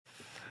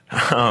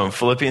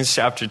Philippians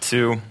chapter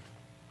 2.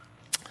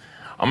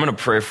 I'm going to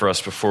pray for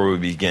us before we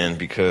begin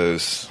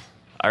because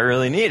I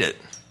really need it.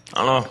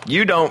 I don't know,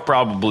 you don't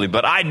probably,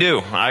 but I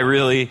do. I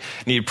really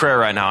need prayer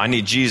right now. I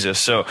need Jesus.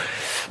 So,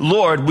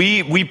 Lord,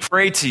 we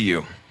pray to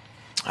you.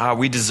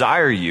 We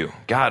desire you.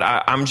 God,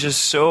 I'm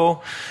just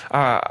so...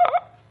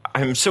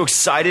 I'm so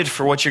excited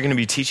for what you're going to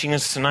be teaching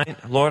us tonight.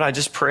 Lord, I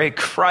just pray,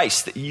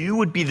 Christ, that you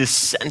would be the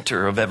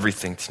center of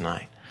everything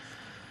tonight.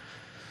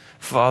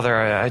 Father,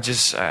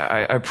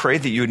 I pray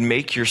that you would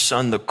make your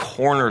son the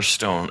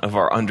cornerstone of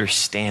our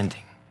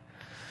understanding.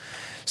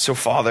 So,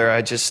 Father,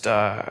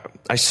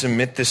 I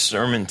submit this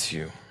sermon to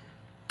you.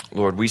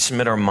 Lord, we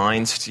submit our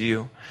minds to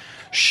you.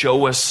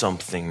 Show us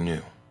something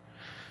new.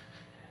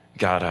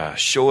 God,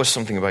 show us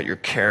something about your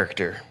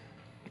character.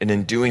 And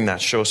in doing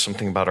that, show us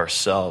something about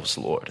ourselves,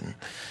 Lord. And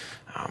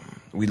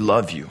we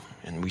love you,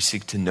 and we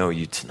seek to know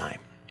you tonight.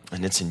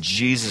 And it's in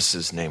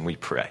Jesus' name we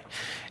pray.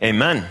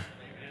 Amen. Amen.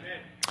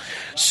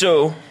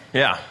 So,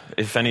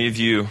 if any of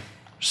you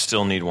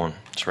still need one,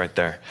 it's right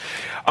there.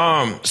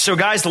 So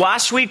guys,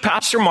 last week,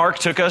 Pastor Mark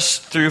took us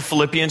through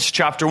Philippians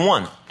chapter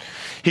 1.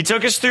 He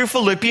took us through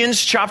Philippians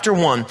chapter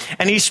 1,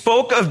 and he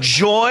spoke of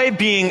joy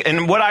being,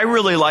 and what I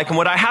really like, and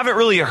what I haven't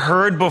really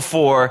heard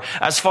before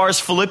as far as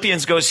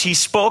Philippians goes, he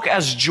spoke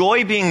as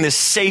joy being this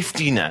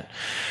safety net.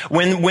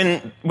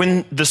 When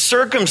the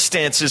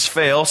circumstances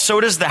fail,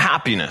 so does the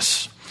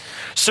happiness.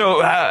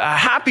 So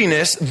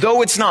happiness,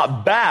 though it's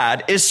not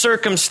bad, is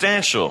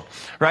circumstantial,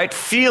 right?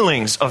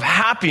 Feelings of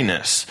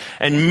happiness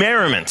and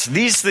merriment,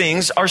 these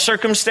things are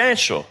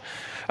circumstantial.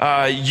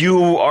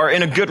 You are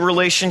in a good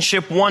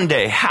relationship one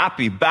day,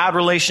 happy, bad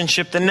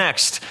relationship the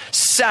next,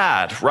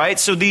 sad, right?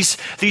 So these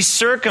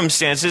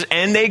circumstances,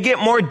 and they get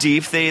more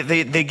deep,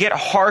 they get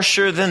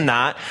harsher than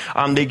that.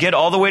 They get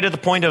all the way to the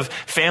point of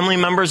family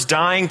members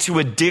dying to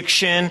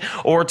addiction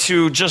or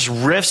to just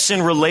rifts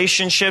in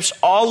relationships.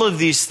 All of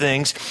these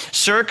things,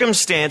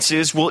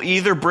 circumstances will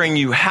either bring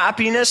you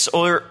happiness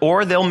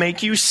or they'll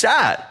make you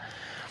sad.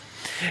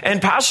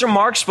 And Pastor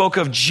Mark spoke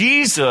of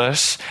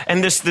Jesus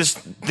and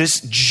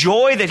this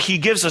joy that he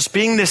gives us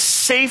being this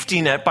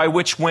safety net by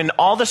which when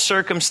all the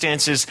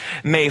circumstances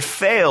may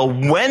fail,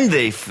 when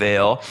they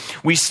fail,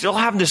 we still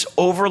have this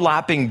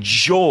overlapping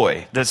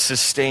joy that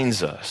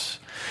sustains us.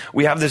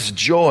 We have this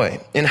joy.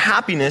 And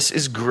happiness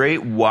is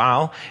great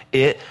while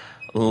it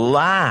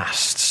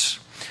lasts.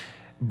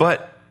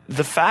 But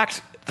the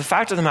fact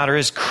of the matter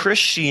is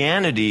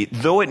Christianity,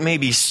 though it may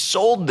be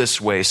sold this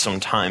way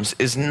sometimes,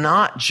 is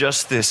not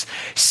just this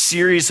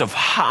series of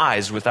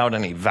highs without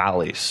any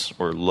valleys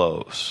or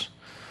lows,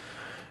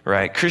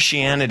 right?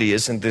 Christianity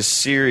isn't this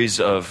series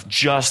of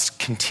just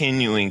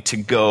continuing to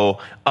go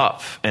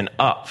up and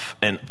up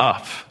and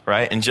up,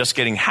 right? And just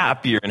getting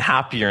happier and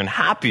happier and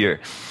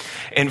happier.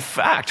 In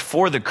fact,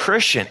 for the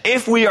Christian,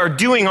 if we are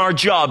doing our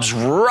jobs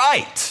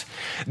right,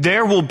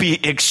 there will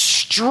be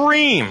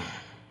extreme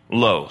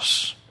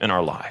lows in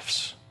our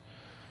lives.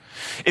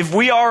 If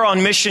we are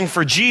on mission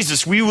for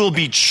Jesus, we will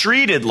be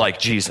treated like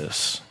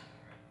Jesus.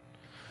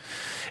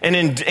 And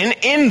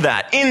in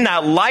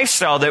that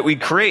lifestyle that we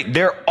create,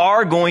 there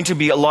are going to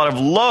be a lot of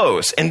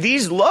lows. And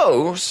these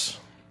lows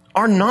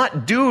are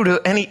not due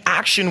to any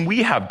action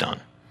we have done,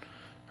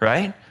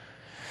 right?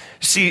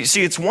 See,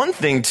 it's one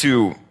thing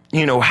to,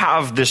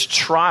 have this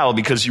trial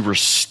because you were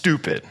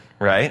stupid,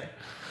 right?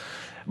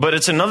 But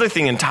it's another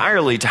thing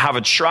entirely to have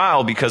a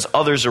trial because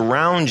others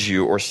around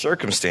you or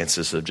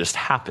circumstances have just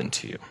happened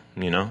to you,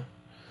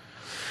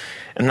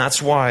 And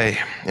that's why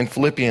in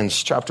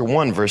Philippians chapter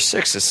 1, verse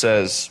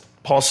 6,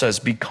 Paul says,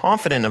 be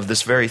confident of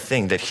this very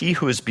thing, that he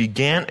who has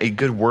began a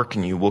good work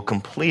in you will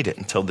complete it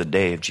until the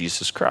day of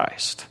Jesus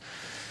Christ.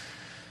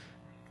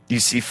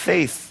 You see,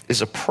 faith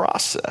is a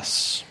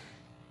process.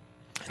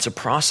 It's a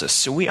process.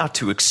 So we ought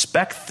to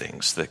expect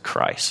things that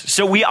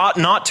So we ought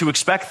not to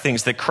expect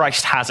things that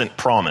Christ hasn't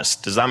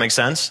promised. Does that make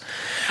sense?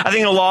 I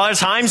think a lot of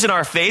times in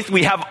our faith,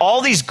 we have all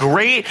these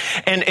great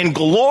and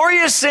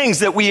glorious things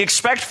that we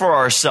expect for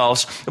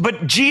ourselves,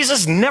 but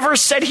Jesus never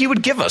said he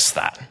would give us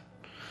that,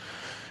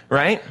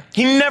 right?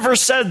 He never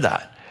said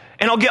that.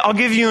 And I'll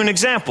give you an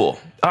example.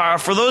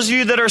 For those of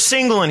you that are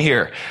single in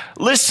here,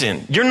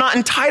 listen, you're not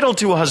entitled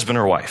to a husband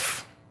or wife.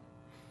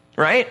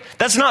 Right?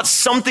 That's not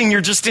something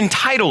you're just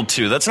entitled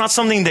to. That's not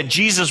something that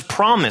Jesus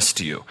promised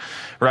you,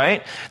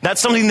 right?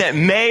 That's something that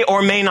may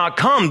or may not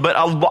come. But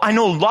I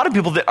know a lot of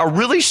people that are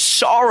really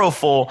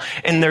sorrowful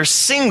in their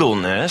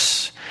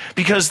singleness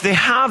because they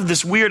have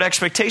this weird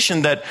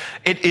expectation that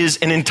it is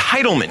an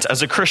entitlement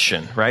as a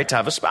Christian, right, to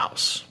have a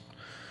spouse.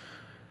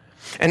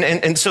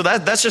 And so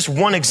that's just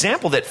one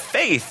example that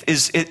faith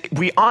is,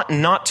 we ought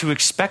not to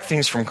expect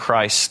things from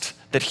Christ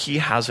that he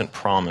hasn't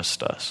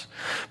promised us.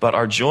 But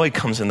our joy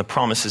comes in the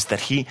promises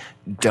that he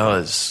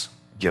does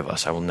give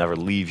us. I will never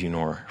leave you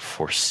nor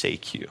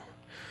forsake you,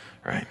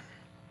 right?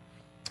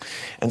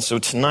 And so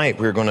tonight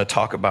we're going to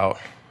talk about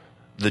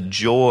the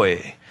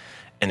joy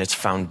and its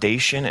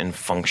foundation and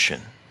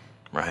function,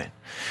 right?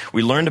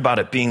 We learned about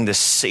it being this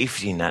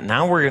safety net.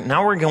 Now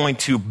we're going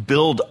to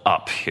build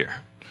up here.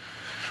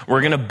 We're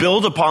going to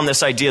build upon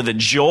this idea that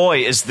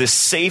joy is this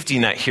safety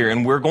net here,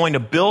 and we're going to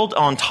build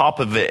on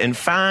top of it and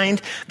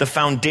find the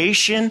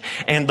foundation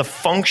and the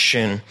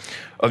function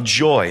of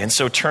joy. And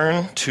so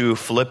turn to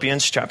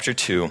Philippians chapter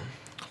 2,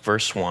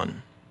 verse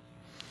 1.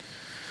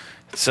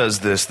 It says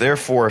this,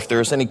 "Therefore, if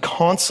there is any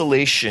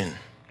consolation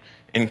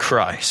in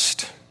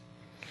Christ,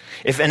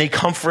 if any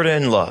comfort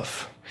in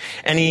love,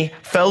 any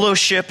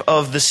fellowship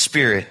of the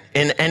Spirit,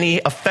 in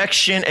any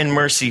affection and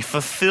mercy,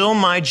 fulfill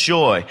my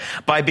joy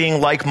by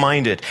being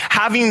like-minded,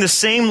 having the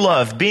same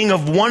love, being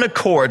of one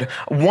accord,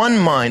 one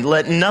mind.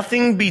 Let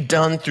nothing be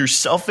done through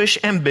selfish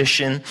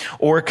ambition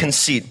or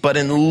conceit, but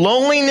in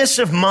lowliness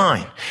of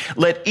mind,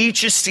 let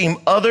each esteem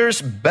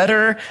others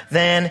better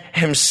than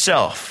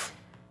himself.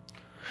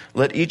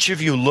 Let each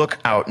of you look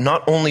out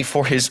not only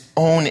for his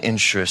own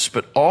interests,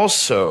 but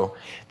also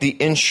the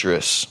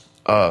interests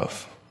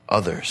of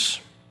others."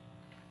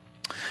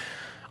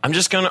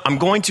 I'm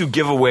going to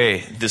give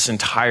away this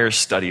entire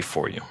study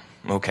for you,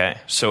 okay?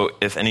 So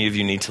if any of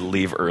you need to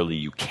leave early,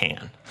 you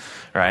can,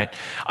 right?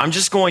 I'm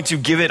just going to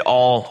give it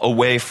all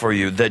away for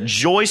you, that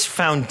joy's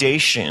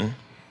foundation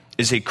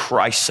is a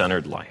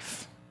Christ-centered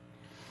life.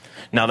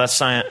 Now that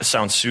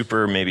sounds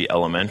super maybe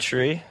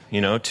elementary,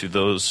 to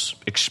those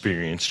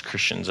experienced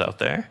Christians out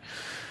there.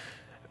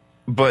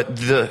 But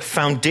the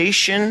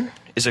foundation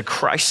is a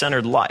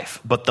Christ-centered life.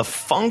 But the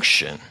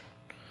function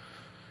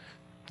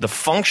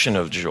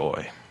of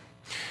joy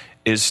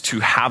is to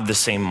have the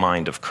same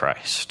mind of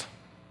Christ.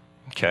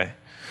 Okay?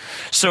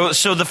 So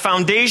the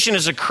foundation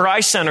is a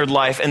Christ-centered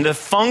life, and the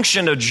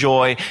function of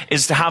joy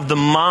is to have the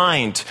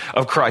mind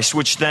of Christ,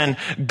 which then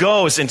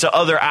goes into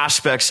other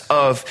aspects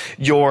of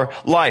your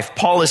life.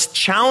 Paul is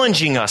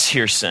challenging us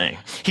here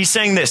he's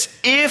saying this,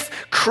 if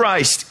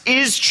Christ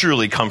is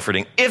truly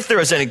comforting, if there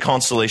is any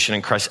consolation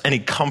in Christ, any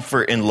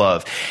comfort in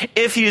love,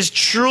 if he is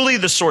truly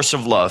the source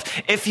of love,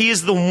 if he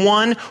is the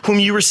one whom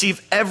you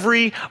receive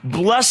every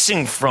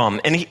blessing from,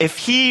 and if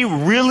he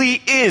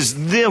really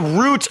is the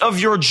root of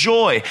your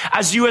joy,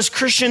 as you as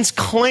Christians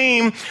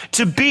claim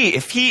to be,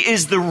 if he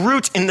is the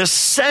root in the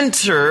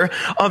center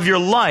of your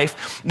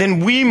life, then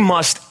we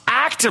must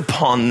act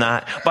upon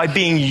that by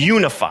being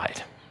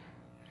unified.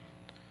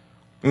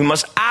 We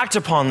must act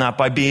upon that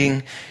by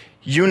being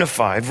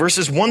unified.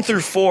 Verses 1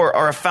 through 4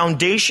 are a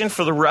foundation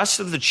for the rest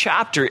of the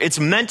chapter. It's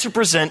meant to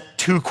present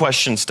two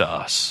questions to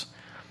us.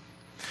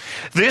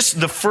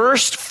 The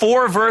first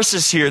 4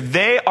 verses here,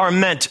 they are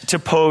meant to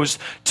pose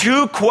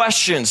two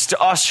questions to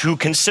us who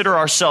consider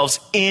ourselves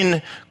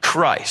in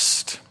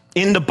Christ,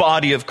 in the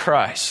body of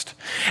Christ.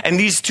 And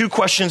these two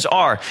questions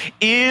are,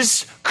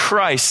 is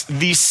Christ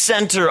the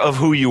center of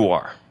who you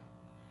are?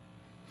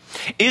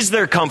 Is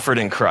there comfort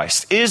in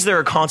Christ? Is there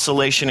a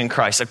consolation in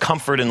Christ, a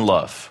comfort in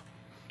love?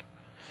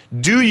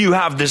 Do you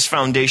have this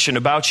foundation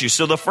about you?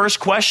 So the first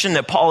question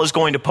that Paul is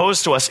going to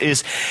pose to us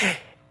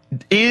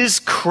is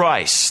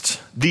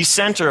Christ the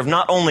center of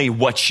not only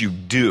what you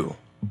do,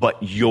 but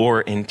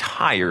your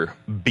entire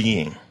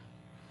being?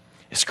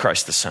 Is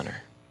Christ the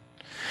center?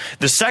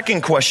 The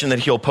second question that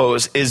he'll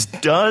pose is,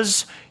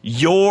 does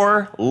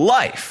your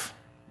life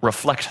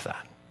reflect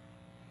that?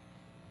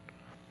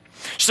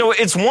 So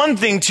it's one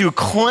thing to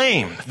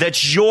claim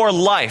that your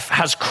life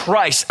has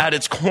Christ at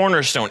its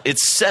cornerstone,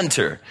 its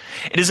center.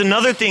 It is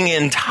another thing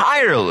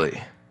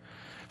entirely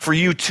for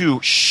you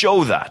to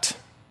show that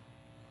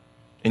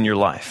in your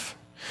life.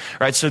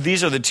 Right? So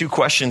these are the two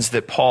questions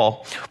that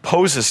Paul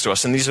poses to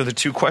us, and these are the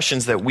two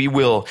questions that we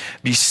will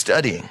be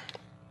studying.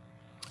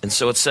 And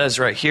so it says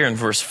right here in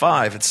verse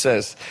 5, it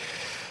says,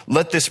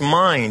 "Let this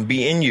mind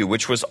be in you,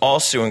 which was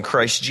also in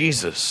Christ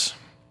Jesus,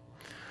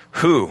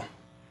 who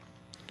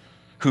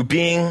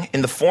being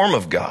in the form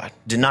of God,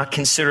 did not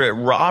consider it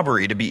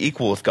robbery to be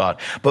equal with God,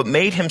 but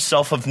made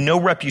himself of no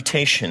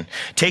reputation,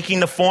 taking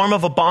the form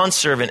of a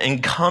bondservant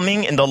and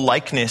coming in the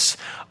likeness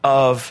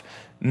of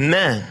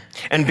men.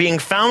 And being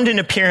found in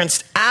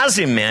appearance as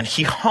a man,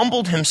 he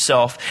humbled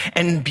himself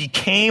and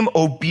became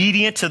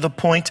obedient to the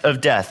point of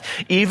death,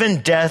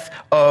 even death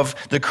of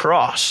the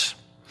cross.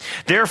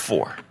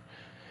 Therefore,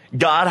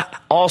 God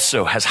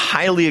also has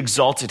highly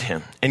exalted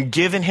him and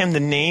given him the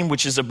name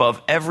which is above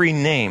every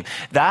name,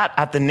 that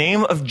at the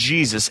name of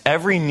Jesus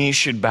every knee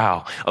should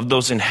bow, of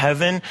those in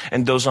heaven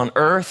and those on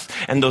earth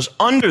and those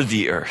under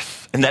the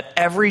earth, and that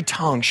every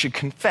tongue should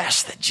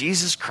confess that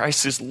Jesus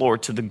Christ is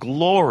Lord, to the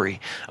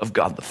glory of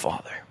God the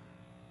Father."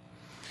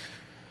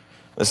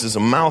 This is a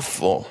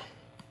mouthful.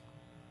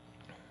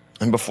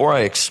 And before I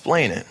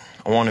explain it,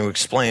 I want to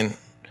explain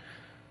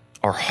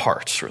our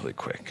hearts really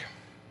quick.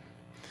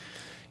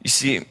 You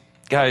see,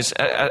 guys,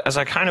 as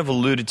I kind of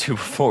alluded to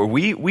before,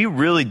 we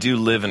really do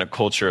live in a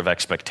culture of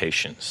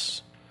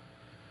expectations.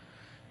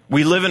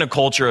 We live in a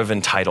culture of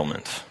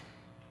entitlement.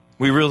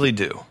 We really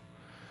do.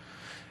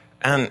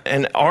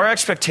 And our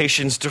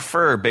expectations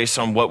differ based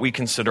on what we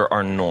consider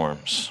our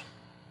norms,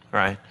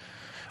 right?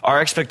 our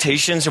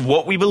expectations of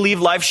what we believe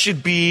life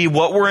should be,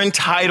 what we're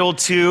entitled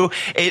to.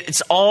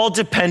 It's all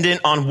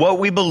dependent on what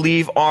we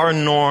believe our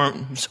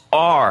norms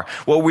are,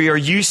 what we are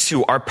used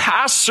to. Our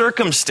past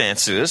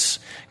circumstances,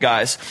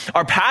 guys,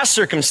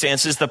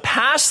 the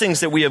past things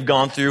that we have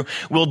gone through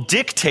will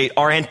dictate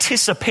our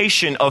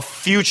anticipation of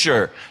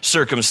future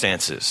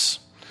circumstances.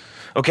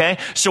 Okay?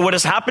 So what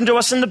has happened to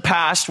us in the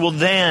past will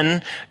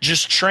then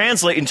just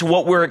translate into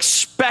what we're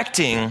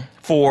expecting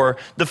for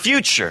the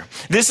future.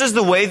 This is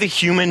the way the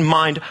human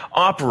mind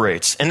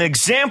operates. An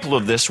example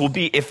of this will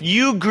be if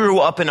you grew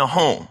up in a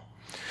home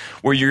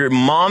where your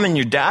mom and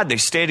your dad, they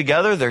stay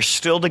together, they're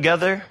still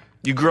together.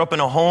 You grew up in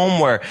a home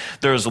where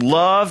there's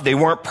love. They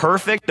weren't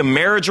perfect. The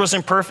marriage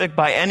wasn't perfect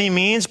by any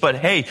means, but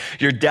hey,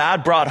 your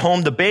dad brought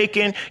home the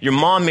bacon. Your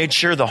mom made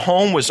sure the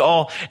home was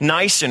all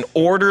nice and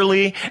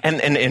orderly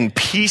and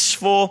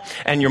peaceful.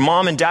 And your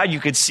mom and dad, you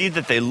could see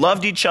that they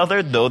loved each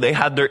other, though they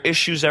had their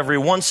issues every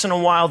once in a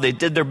while. They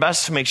did their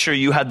best to make sure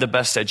you had the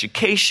best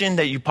education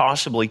that you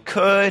possibly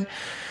could.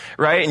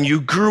 Right? And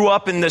you grew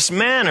up in this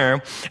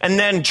manner and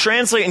then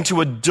translate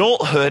into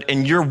adulthood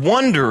and you're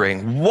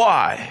wondering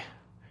why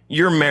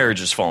your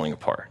marriage is falling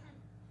apart.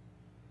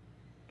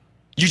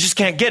 You just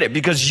can't get it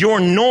because your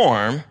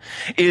norm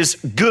is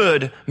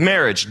good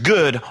marriage,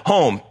 good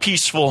home,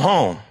 peaceful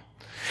home.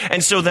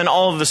 And so then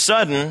all of a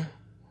sudden,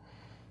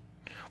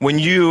 when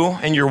you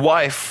and your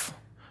wife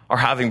are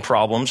having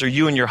problems or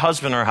you and your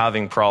husband are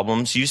having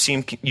problems, you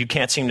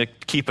can't seem to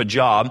keep a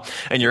job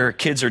and your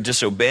kids are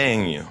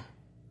disobeying you.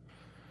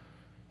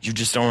 You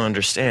just don't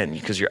understand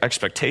because your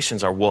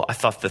expectations are, well, I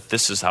thought that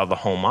this is how the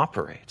home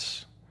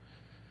operates.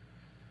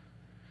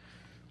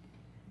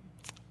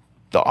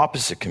 The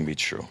opposite can be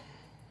true.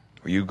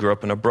 Where you grew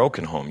up in a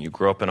broken home. You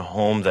grew up in a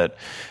home that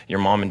your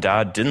mom and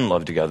dad didn't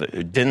love each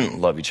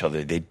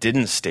other. They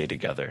didn't stay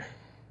together.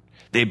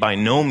 They by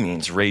no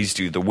means raised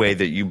you the way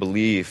that you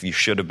believe you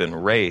should have been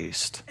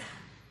raised.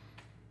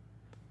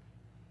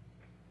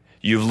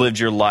 You've lived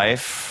your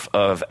life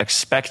of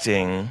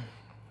expecting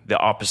the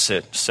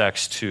opposite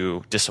sex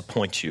to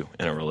disappoint you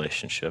in a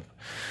relationship.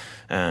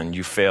 And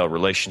you fail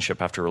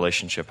relationship after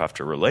relationship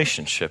after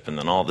relationship, and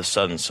then all of a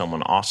sudden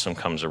someone awesome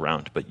comes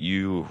around, but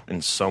you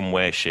in some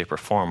way, shape, or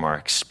form are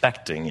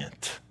expecting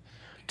it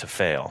to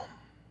fail.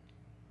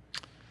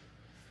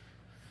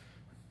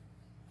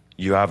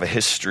 You have a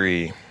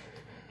history,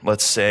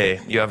 let's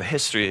say you have a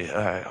history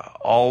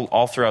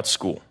all throughout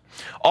school.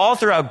 All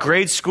throughout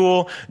grade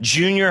school,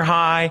 junior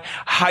high,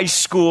 high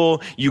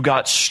school, you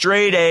got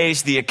straight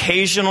A's, the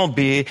occasional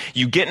B.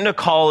 You get into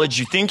college,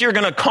 you think you're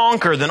going to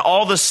conquer, then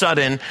all of a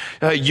sudden,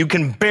 you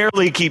can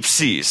barely keep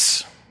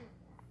C's.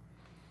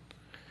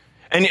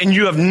 And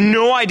you have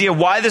no idea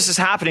why this is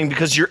happening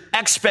because your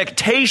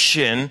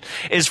expectation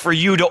is for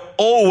you to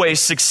always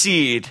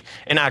succeed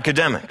in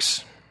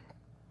academics.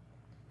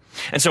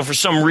 And so for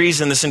some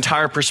reason, this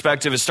entire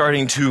perspective is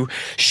starting to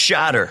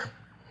shatter.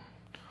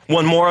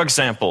 One more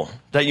example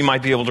that you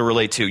might be able to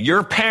relate to.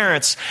 Your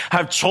parents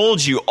have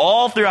told you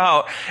all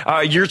throughout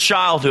your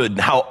childhood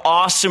how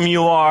awesome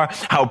you are,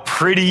 how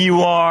pretty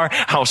you are,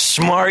 how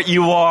smart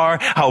you are,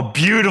 how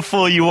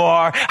beautiful you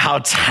are, how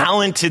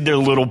talented their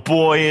little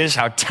boy is,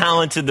 how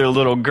talented their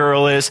little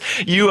girl is.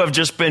 You have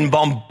just been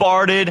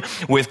bombarded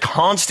with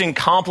constant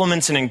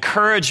compliments and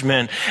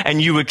encouragement,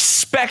 and you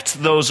expect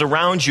those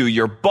around you,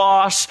 your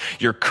boss,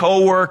 your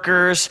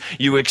coworkers,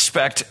 you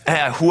expect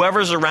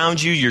whoever's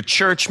around you, your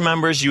church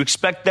members, you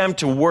expect them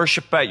to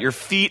worship at your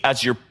feet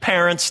as your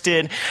parents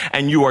did,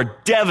 and you are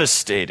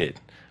devastated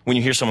when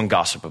you hear someone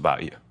gossip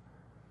about you.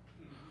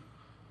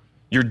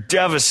 You're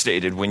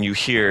devastated when you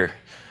hear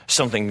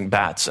something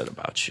bad said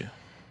about you,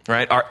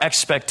 right? Our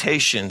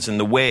expectations and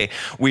the way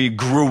we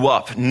grew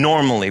up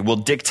normally will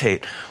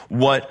dictate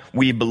what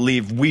we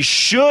believe we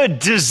should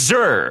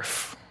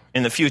deserve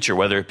in the future,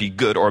 whether it be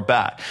good or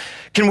bad.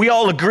 Can we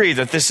all agree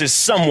that this is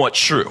somewhat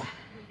true?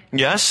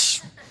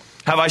 Yes?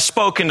 Have I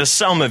spoken to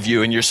some of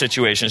you in your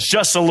situations?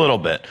 Just a little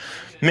bit.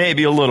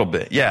 Maybe a little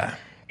bit. Yeah.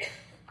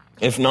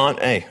 If not,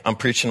 hey, I'm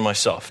preaching to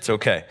myself. It's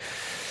okay.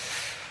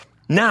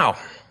 Now,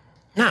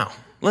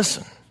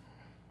 listen.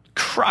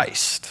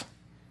 Christ.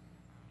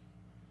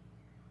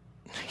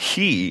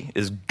 He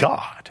is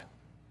God.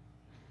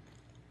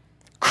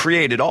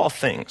 Created all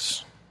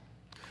things.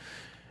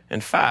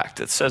 In fact,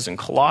 it says in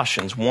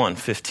Colossians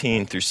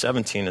 1:15 through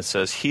 17, it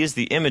says, He is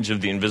the image of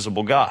the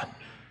invisible God.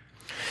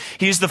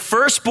 He is the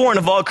firstborn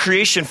of all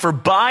creation, for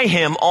by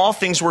him all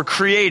things were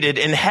created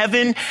in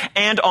heaven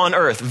and on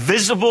earth,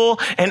 visible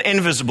and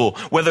invisible,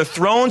 whether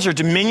thrones or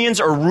dominions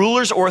or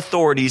rulers or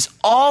authorities,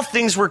 all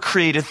things were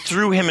created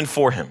through him and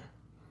for him.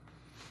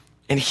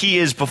 And he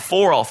is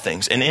before all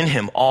things, and in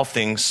him all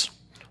things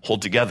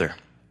hold together.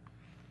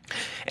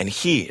 And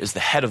he is the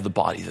head of the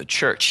body, the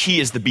church. He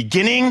is the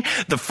beginning,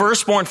 the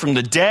firstborn from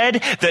the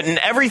dead, that in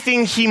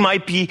everything he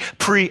might be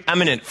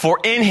preeminent. For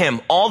in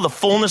him all the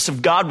fullness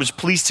of God was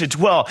pleased to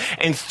dwell,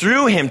 and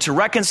through him to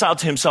reconcile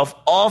to himself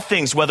all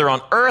things, whether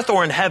on earth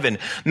or in heaven,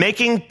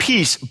 making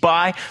peace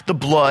by the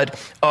blood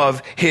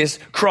of his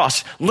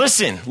cross.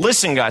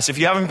 Listen, guys, if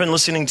you haven't been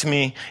listening to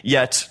me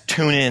yet,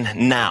 tune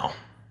in now.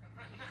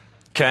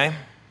 Okay?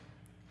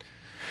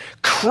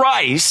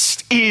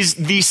 Christ is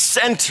the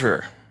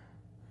center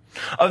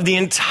of the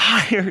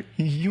entire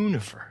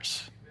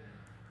universe.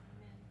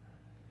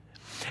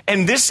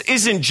 And this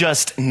isn't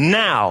just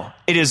now,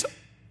 it has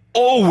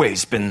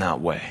always been that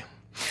way.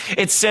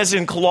 It says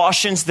in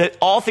Colossians that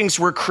all things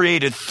were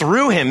created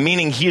through him,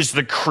 meaning he is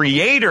the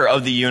creator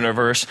of the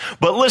universe.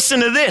 But listen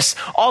to this,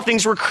 all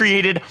things were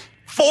created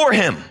for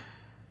him,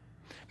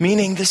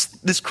 meaning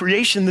this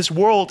creation, this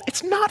world,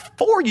 it's not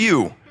for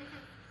you.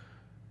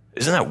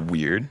 Isn't that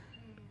weird?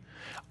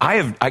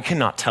 I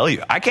cannot tell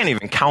you. I can't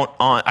even count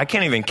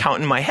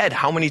in my head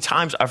how many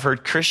times I've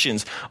heard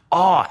Christians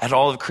awe at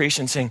all of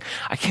creation saying,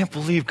 I can't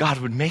believe God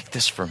would make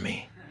this for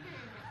me.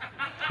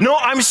 No,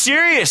 I'm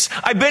serious.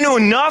 I've been to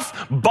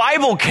enough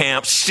Bible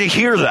camps to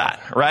hear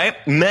that, right?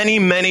 Many,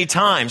 many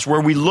times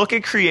where we look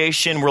at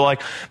creation, we're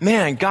like,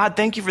 man, God,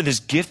 thank you for this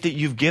gift that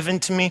you've given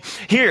to me.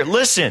 Here,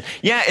 listen.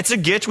 Yeah, it's a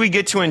gift we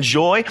get to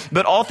enjoy,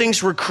 but all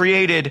things were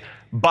created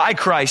by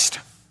Christ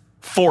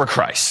for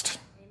Christ.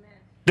 Amen.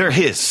 They're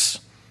his.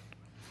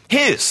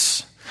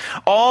 His.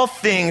 All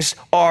things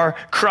are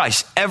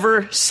Christ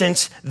ever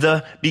since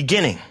the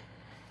beginning.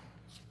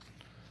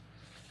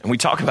 And we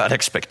talk about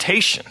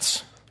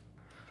expectations.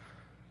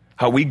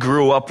 How we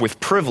grew up with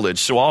privilege,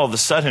 so all of a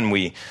sudden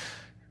we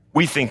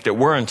think that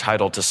we're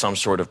entitled to some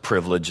sort of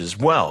privilege as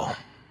well.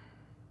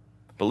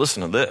 But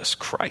listen to this.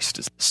 Christ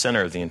is the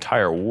center of the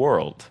entire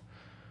world.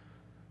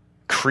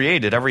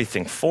 Created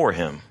everything for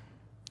him.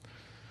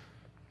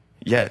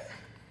 Yet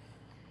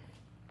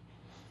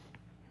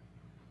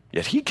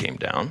he came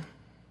down.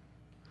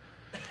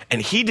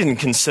 And he didn't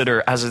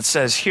consider, as it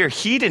says here,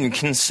 he didn't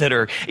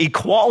consider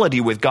equality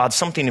with God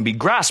something to be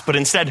grasped, but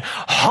instead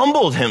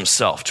humbled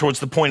himself towards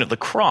the point of the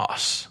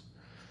cross.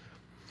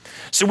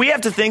 So we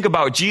have to think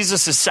about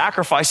Jesus'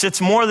 sacrifice. It's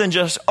more than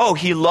just, oh,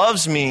 he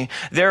loves me,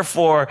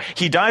 therefore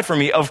he died for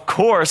me. Of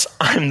course,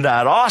 I'm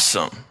that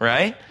awesome,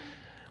 right?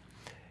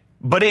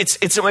 But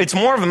it's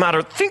more of a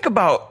matter, think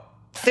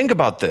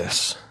about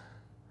this.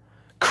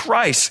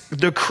 Christ,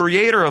 the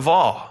creator of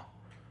all,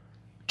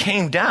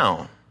 came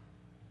down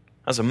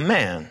as a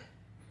man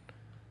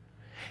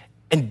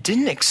and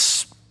didn't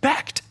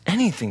expect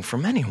anything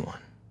from anyone.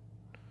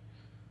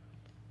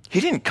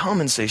 He didn't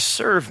come and say,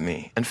 serve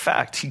me. In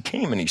fact, he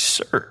came and he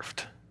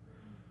served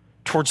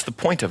towards the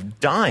point of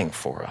dying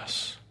for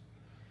us.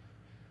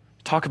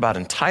 Talk about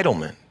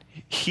entitlement.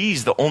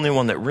 He's the only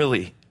one that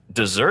really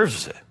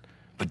deserves it,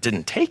 but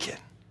didn't take it,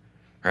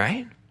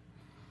 right?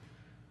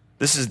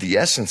 This is the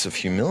essence of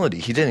humility.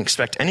 He didn't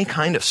expect any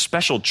kind of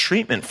special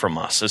treatment from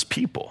us as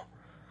people.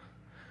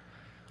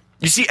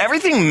 You see,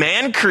 everything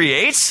man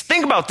creates,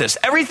 think about this.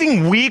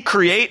 Everything we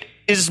create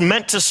is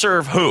meant to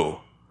serve who?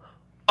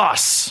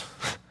 Us.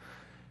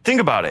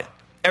 Think about it.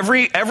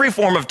 Every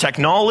form of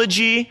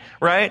technology,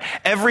 right?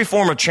 Every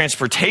form of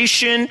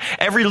transportation,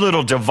 every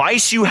little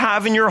device you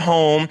have in your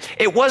home,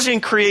 it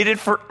wasn't created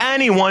for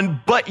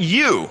anyone but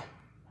you,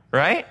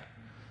 right?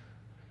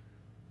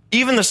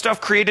 Even the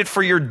stuff created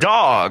for your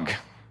dog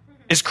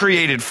is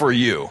created for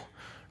you,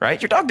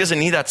 right? Your dog doesn't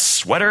need that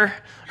sweater,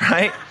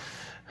 right?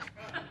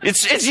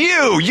 It's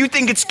you. You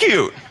think it's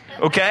cute,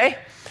 okay?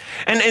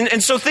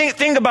 And so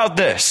think about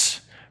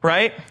this,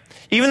 right?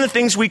 Even the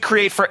things we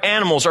create for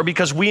animals are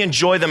because we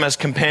enjoy them as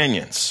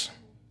companions,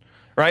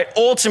 right?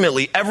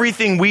 Ultimately,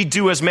 everything we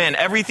do as man,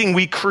 everything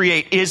we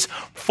create is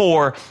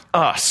for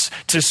us,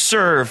 to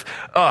serve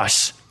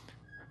us.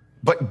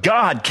 But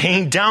God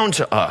came down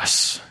to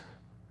us,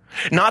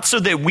 not so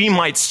that we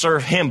might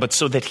serve him, but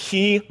so that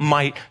he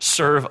might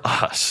serve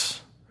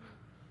us.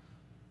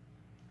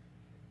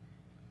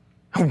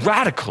 How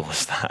radical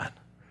is that?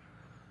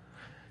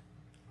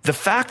 The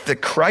fact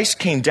that Christ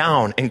came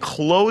down and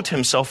clothed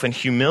himself in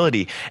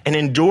humility and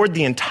endured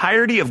the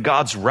entirety of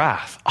God's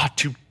wrath ought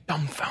to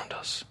dumbfound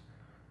us.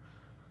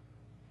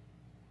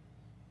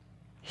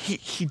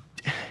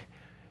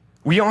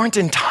 We aren't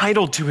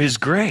entitled to his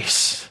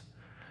grace.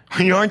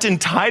 We aren't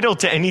entitled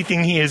to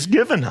anything he has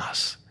given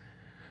us.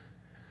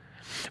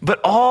 But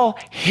all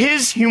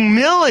his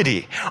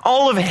humility,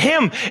 all of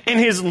him and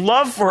his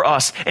love for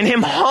us and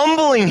him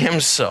humbling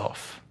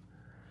himself,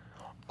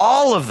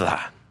 all of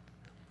that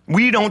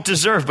we don't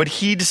deserve, but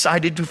he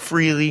decided to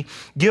freely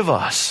give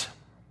us.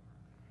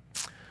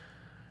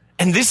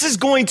 And this is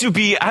going to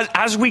be,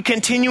 as we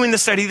continue in the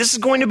study, this is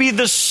going to be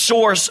the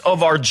source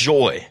of our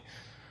joy.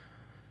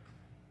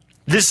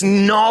 This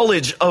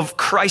knowledge of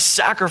Christ's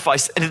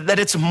sacrifice, that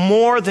it's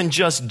more than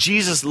just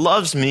Jesus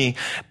loves me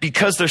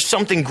because there's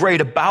something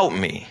great about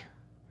me.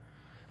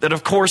 That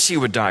of course he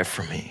would die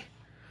for me,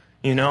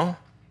 you know?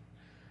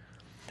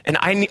 And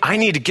I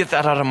need to get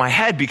that out of my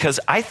head because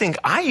I think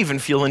I even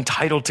feel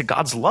entitled to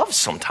God's love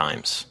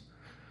sometimes.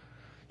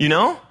 You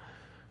know?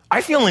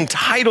 I feel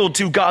entitled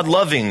to God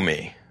loving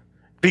me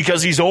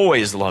because he's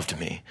always loved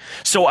me.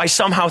 So I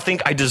somehow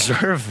think I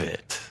deserve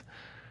it.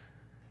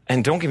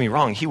 And don't get me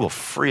wrong, he will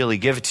freely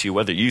give it to you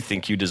whether you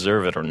think you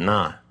deserve it or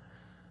not.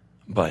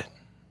 But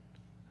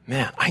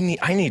man, I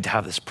need to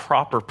have this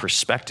proper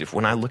perspective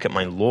when I look at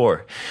my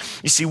Lord.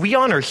 You see, we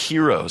honor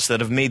heroes that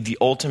have made the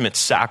ultimate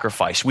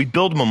sacrifice. We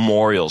build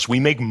memorials. We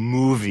make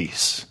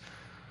movies.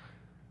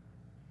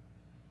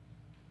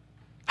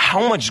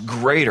 How much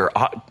greater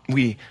ought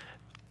we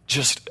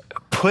just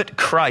put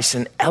Christ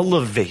and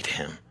elevate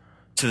him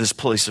to this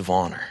place of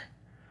honor,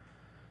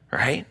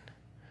 right?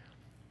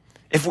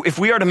 If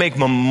we are to make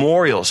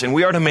memorials and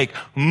we are to make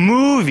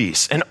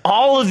movies and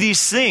all of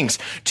these things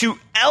to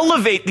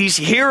elevate these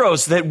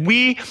heroes that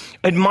we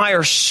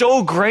admire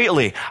so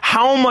greatly,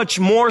 how much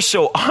more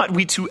so ought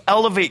we to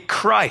elevate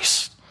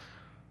Christ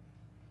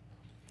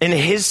in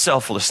his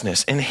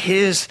selflessness, in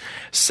his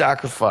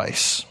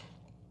sacrifice?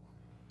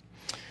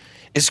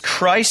 Is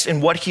Christ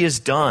and what he has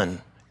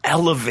done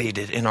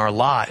elevated in our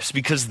lives?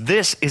 Because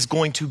this is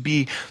going to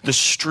be the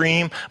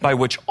stream by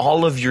which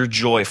all of your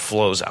joy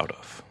flows out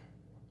of.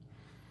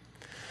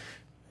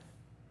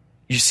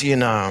 You see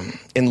in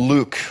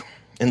Luke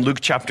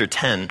chapter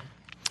 10,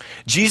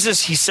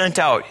 Jesus, he sent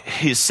out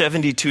his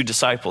 72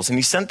 disciples, and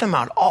he sent them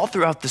out all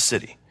throughout the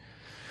city.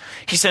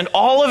 He sent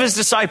all of his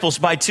disciples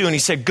by two, and he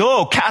said,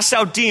 go cast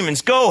out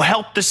demons, go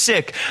help the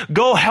sick,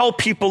 go help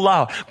people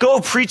out,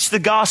 go preach the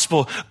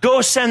gospel,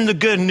 go send the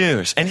good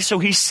news. And so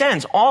he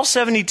sends all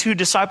 72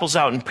 disciples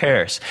out in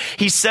pairs.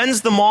 He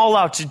sends them all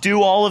out to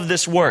do all of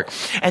this work,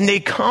 and they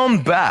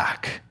come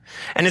back.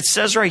 And it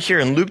says right here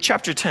in Luke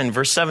chapter 10,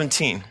 verse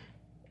 17,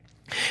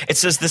 it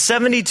says, the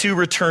 72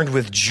 returned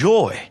with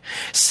joy,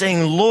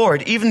 saying,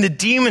 Lord, even the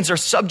demons are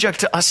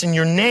subject to us in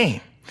your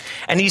name.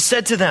 And he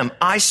said to them,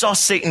 I saw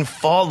Satan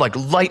fall like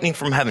lightning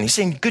from heaven. He's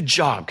saying, good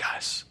job,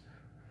 guys.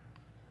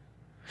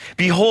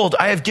 Behold,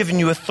 I have given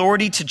you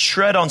authority to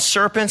tread on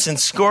serpents and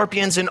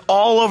scorpions and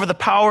all over the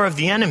power of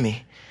the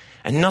enemy,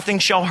 and nothing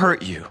shall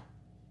hurt you.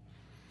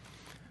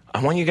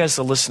 I want you guys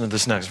to listen to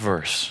this next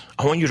verse.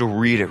 I want you to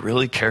read it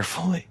really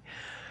carefully.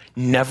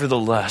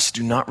 Nevertheless,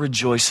 do not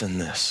rejoice in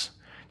this,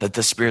 that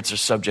the spirits are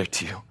subject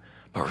to you,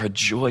 but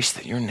rejoice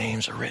that your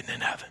names are written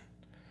in heaven.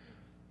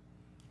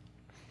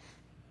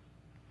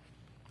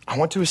 I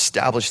want to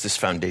establish this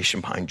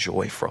foundation behind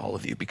joy for all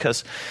of you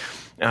because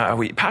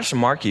Pastor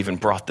Mark even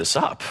brought this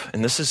up,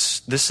 and this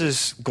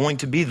is going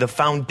to be the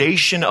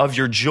foundation of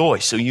your joy,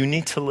 so you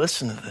need to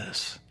listen to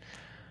this.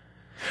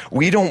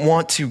 We don't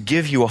want to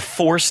give you a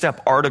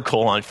 4-step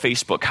article on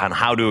Facebook on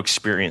how to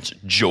experience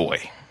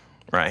joy,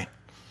 right?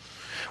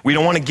 We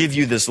don't want to give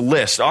you this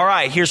list. All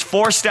right, here's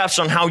 4 steps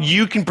on how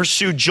you can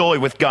pursue joy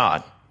with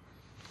God.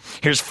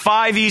 Here's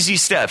 5 easy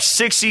steps,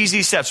 6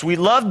 easy steps. We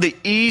love the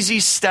easy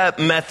step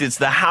methods,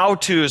 the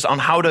how-tos on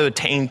how to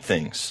attain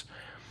things.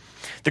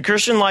 The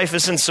Christian life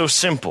isn't so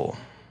simple,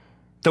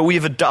 though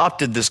we've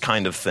adopted this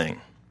kind of thing.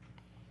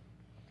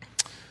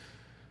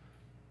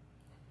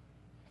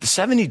 The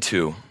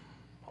 72,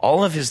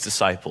 all of his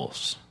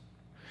disciples,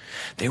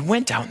 they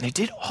went out and they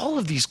did all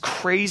of these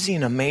crazy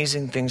and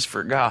amazing things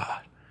for God.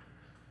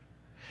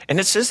 And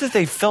it says that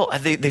they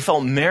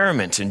felt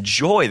merriment and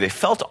joy. They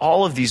felt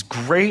all of these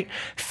great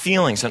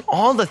feelings and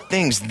all the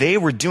things they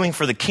were doing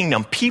for the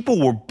kingdom. People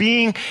were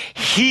being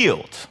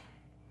healed.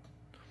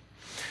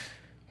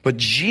 But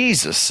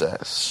Jesus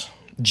says,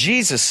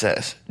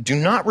 do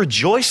not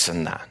rejoice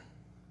in that.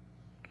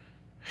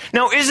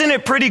 Now, isn't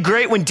it pretty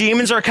great when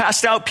demons are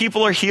cast out,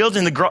 people are healed,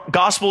 and the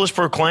gospel is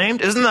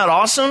proclaimed? Isn't that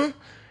awesome?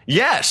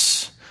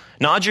 Yes.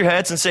 Nod your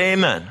heads and say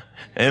amen.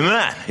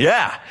 Amen.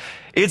 Yeah.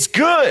 It's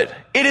good.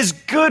 It is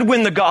good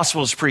when the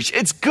gospel is preached.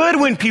 It's good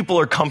when people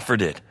are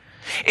comforted.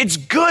 It's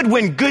good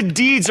when good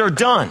deeds are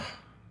done.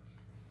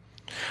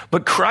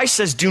 But Christ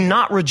says, do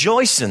not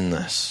rejoice in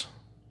this,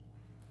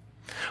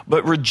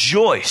 but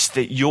rejoice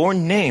that your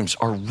names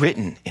are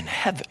written in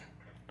heaven.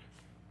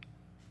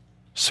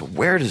 So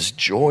where does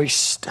joy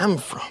stem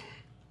from?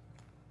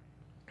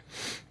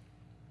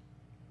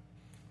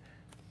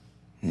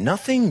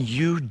 Nothing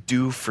you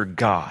do for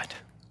God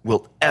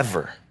will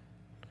ever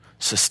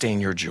sustain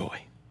your joy.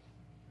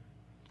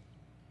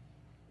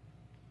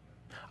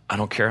 I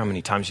don't care how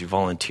many times you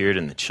volunteered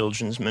in the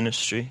children's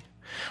ministry.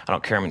 I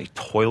don't care how many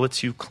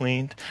toilets you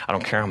cleaned. I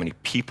don't care how many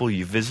people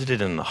you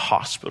visited in the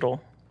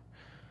hospital.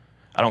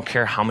 I don't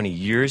care how many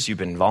years you've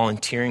been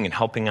volunteering and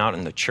helping out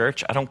in the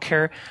church. I don't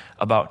care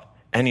about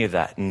any of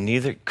that.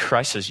 Neither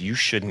Christ says you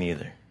shouldn't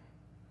either.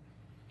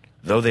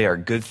 Though they are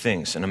good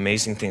things and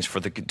amazing things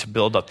to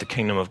build up the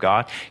kingdom of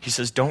God, he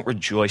says, don't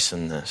rejoice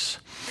in this.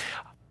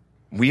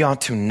 We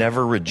ought to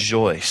never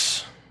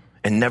rejoice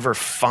and never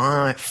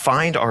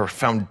find our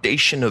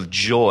foundation of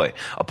joy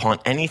upon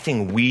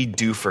anything we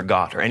do for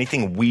God or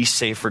anything we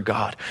say for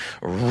God.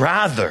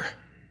 Rather,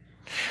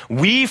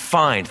 we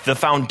find the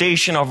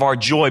foundation of our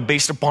joy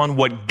based upon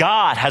what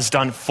God has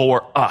done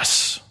for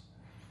us.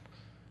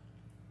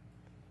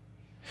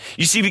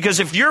 You see, because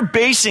if you're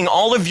basing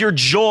all of your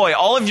joy,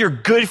 all of your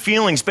good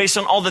feelings based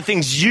on all the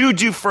things you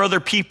do for other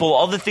people,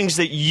 all the things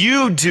that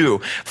you do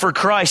for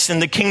Christ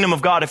and the kingdom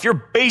of God, if you're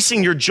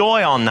basing your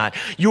joy on that,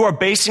 you are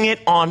basing it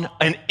on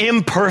an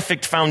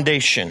imperfect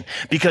foundation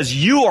because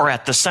you are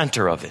at the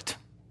center of it.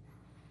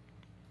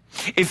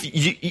 If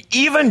you,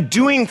 even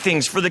doing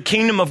things for the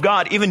kingdom of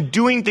God, even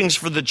doing things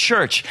for the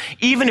church,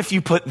 even if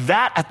you put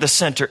that at the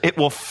center, it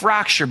will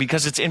fracture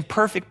because it's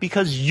imperfect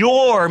because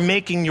you're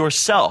making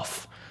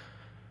yourself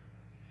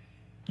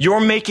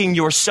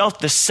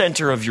the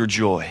center of your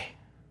joy.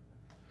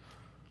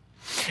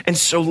 And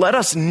so let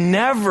us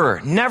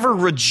never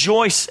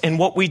rejoice in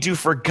what we do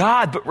for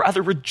God, but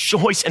rather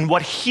rejoice in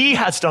what he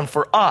has done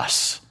for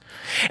us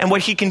and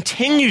what he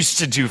continues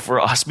to do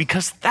for us,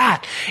 because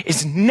that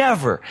is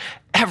never,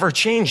 ever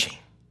changing.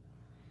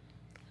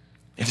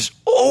 It is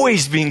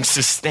always being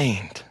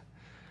sustained.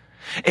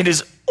 It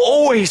is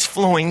always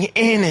flowing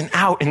in and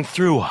out and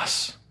through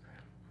us.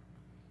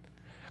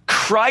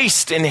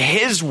 Christ and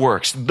his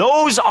works,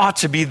 those ought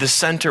to be the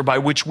center by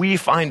which we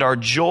find our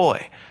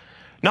joy.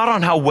 Not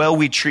on how well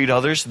we treat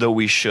others, though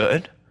we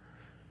should.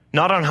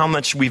 Not on how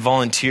much we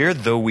volunteer,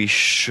 though we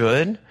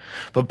should.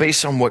 But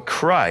based on what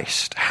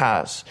Christ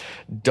has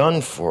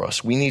done for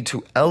us. We need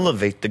to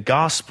elevate the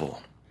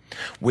gospel,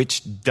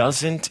 which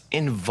doesn't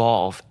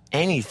involve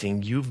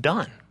anything you've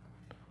done.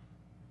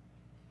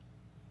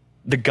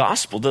 The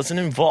gospel doesn't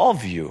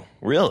involve you,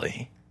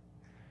 really.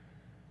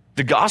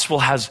 The gospel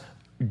has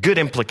good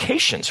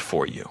implications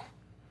for you.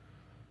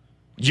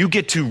 You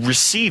get to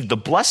receive the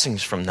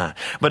blessings from that.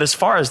 But as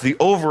far as the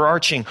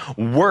overarching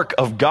work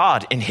of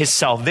God in his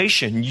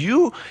salvation,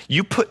 you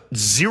put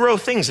zero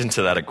things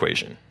into that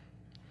equation.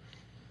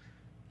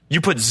 You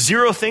put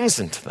zero things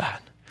into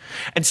that.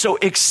 And so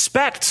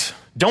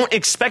don't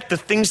expect the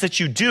things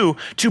that you do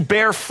to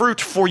bear fruit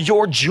for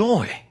your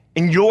joy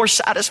and your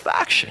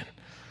satisfaction.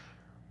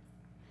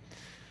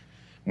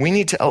 We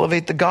need to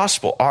elevate the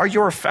gospel. Are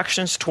your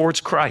affections towards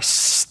Christ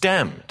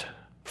stemmed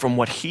from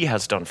what he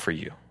has done for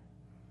you,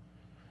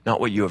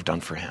 not what you have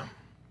done for him?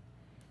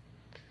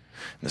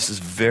 This is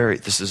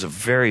a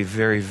very,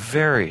 very,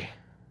 very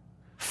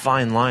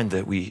fine line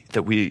that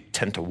we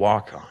tend to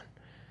walk on.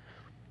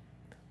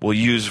 We'll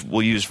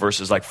use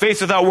verses like, faith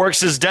without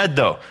works is dead,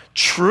 though.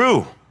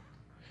 True.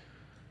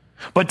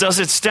 But does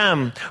it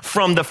stem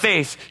from the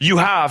faith you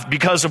have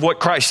because of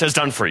what Christ has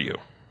done for you?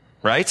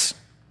 Right?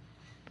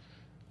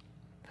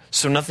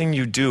 So nothing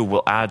you do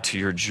will add to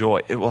your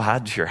joy. It will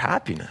add to your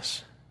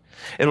happiness.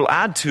 It'll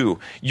add to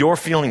your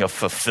feeling of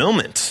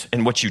fulfillment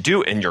in what you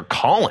do and your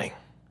calling.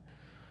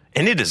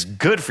 And it is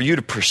good for you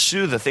to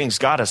pursue the things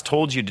God has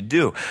told you to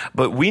do.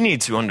 But we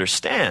need to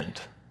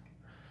understand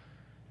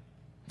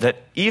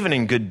that even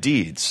in good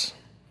deeds,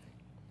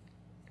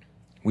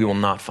 we will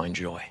not find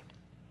joy.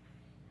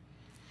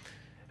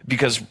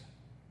 Because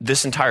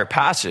this entire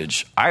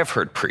passage, I have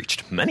heard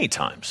preached many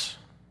times.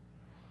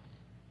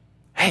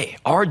 Hey,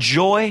 our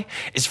joy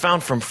is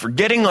found from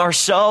forgetting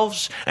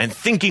ourselves and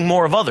thinking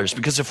more of others.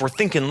 Because if we're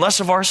thinking less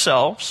of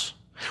ourselves,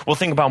 we'll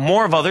think about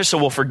more of others, so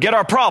we'll forget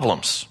our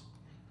problems.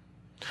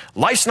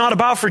 Life's not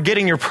about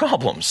forgetting your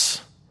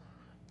problems,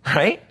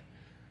 right?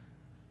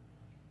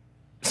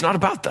 It's not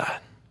about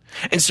that.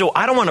 And so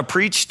I don't want to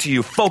preach to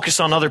you, focus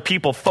on other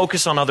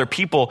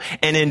people,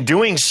 and in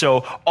doing so,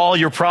 all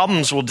your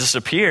problems will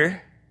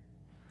disappear.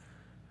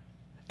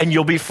 And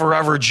you'll be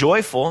forever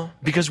joyful,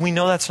 because we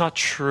know that's not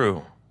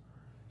true.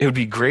 It would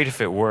be great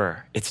if it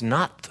were. It's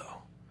not,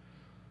 though.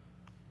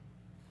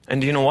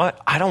 And you know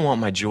what? I don't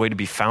want my joy to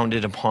be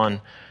founded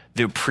upon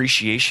the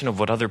appreciation of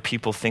what other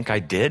people think I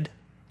did.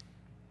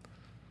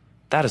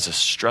 That is a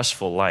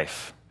stressful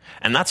life.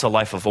 And that's a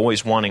life of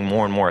always wanting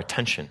more and more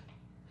attention.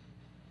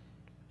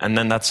 And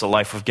then that's a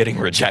life of getting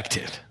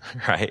rejected,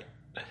 right?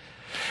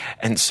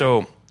 And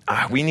so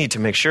we need to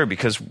make sure,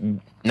 because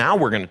now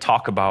we're going to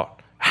talk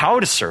about how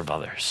to serve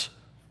others.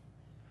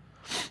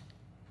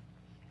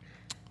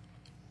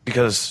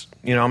 Because,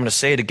 I'm going to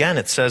say it again.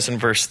 It says in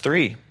verse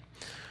 3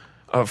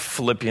 of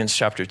Philippians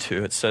chapter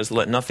 2, it says,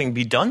 let nothing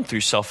be done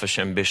through selfish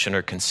ambition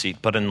or conceit,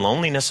 but in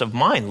lowliness of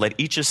mind, let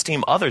each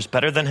esteem others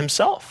better than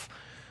himself.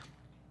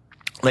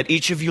 Let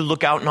each of you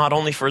look out not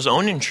only for his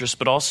own interests,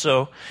 but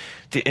also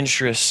the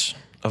interests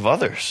of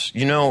others.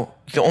 The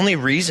only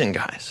reason,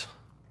 guys,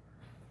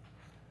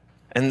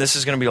 and this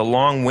is going to be a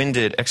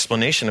long-winded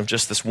explanation of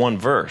just this one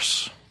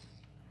verse,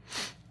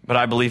 but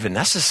I believe it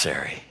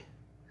necessary,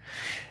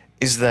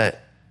 is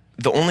that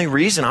the only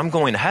reason I'm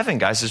going to heaven,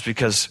 guys, is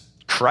because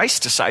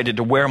Christ decided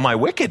to wear my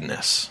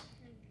wickedness,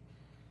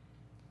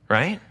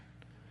 right?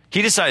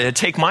 He decided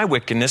to take my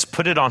wickedness,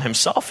 put it on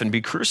himself, and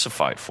be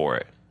crucified for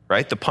it,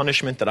 right? The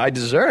punishment that I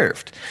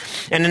deserved.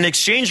 And in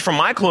exchange for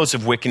my clothes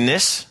of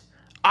wickedness,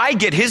 I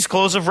get his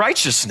clothes of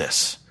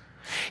righteousness.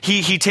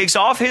 He takes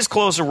off his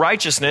clothes of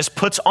righteousness,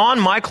 puts on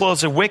my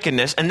clothes of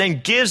wickedness, and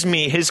then gives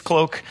me his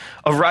cloak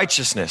of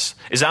righteousness.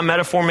 Is that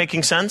metaphor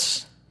making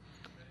sense?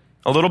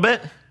 A little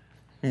bit?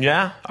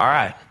 Yeah? All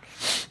right.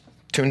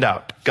 Tuned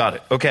out. Got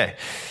it. Okay.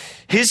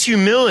 His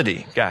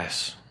humility,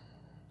 guys,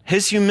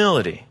 his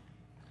humility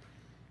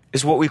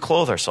is what we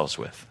clothe ourselves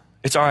with.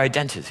 It's our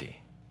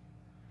identity.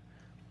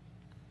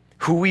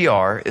 Who we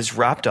are is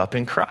wrapped up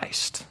in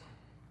Christ.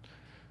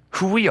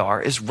 Who we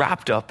are is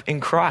wrapped up in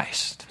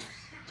Christ.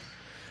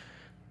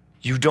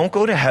 You don't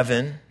go to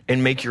heaven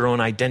and make your own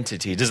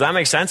identity. Does that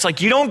make sense?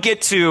 Like, you don't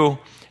get to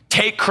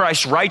take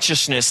Christ's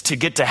righteousness to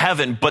get to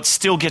heaven, but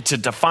still get to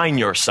define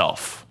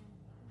yourself.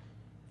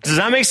 Does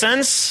that make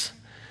sense?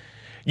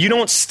 You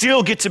don't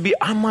still get to be,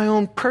 I'm my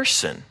own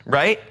person,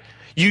 right?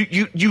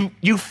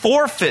 You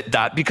forfeit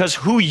that because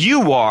who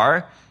you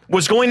are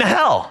was going to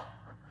hell.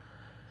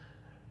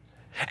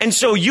 And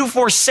so you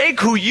forsake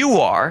who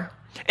you are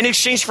in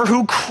exchange for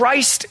who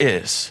Christ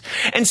is.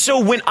 And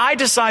so when I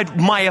decide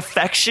my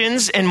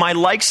affections and my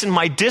likes and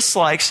my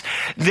dislikes,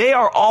 they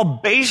are all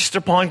based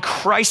upon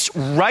Christ's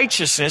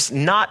righteousness,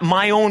 not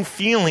my own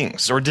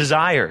feelings or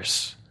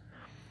desires.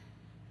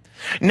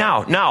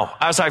 Now,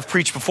 as I've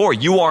preached before,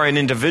 you are an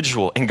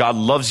individual and God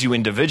loves you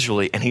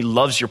individually and he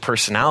loves your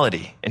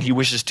personality and he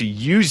wishes to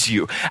use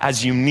you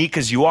as unique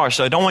as you are.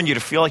 So I don't want you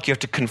to feel like you have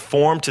to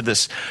conform to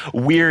this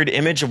weird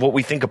image of what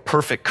we think a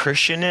perfect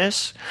Christian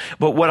is.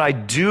 But what I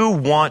do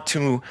want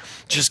to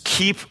just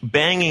keep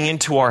banging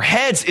into our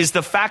heads is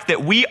the fact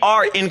that we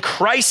are in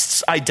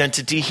Christ's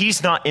identity.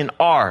 He's not in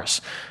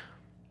ours.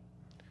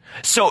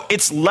 So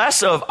it's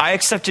less of I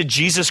accepted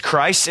Jesus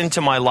Christ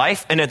into my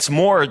life, and it's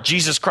more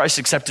Jesus Christ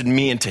accepted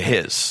me into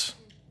his.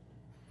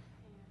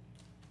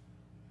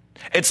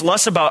 It's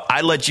less about I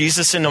let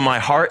Jesus into my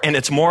heart, and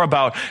it's more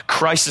about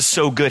Christ is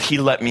so good, he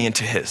let me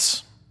into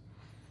his.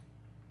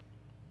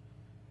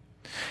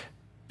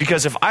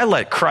 Because if I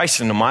let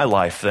Christ into my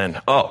life,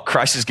 then,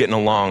 Christ is getting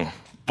along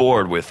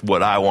board with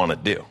what I want to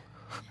do,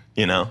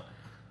 you know?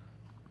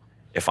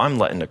 If I'm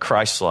let into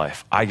Christ's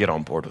life, I get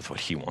on board with what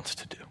he wants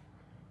to do.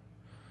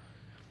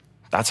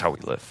 That's how we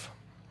live,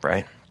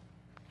 right?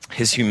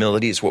 His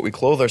humility is what we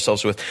clothe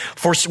ourselves with.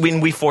 When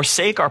we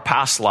forsake our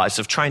past lives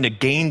of trying to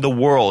gain the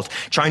world,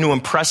 trying to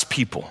impress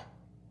people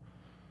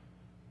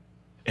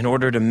in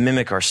order to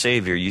mimic our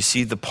Savior, you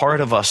see the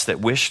part of us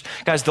that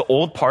the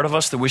old part of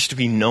us that wished to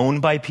be known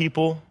by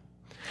people,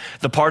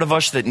 the part of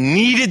us that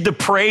needed the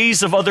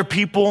praise of other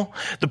people,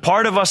 the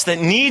part of us that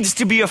needs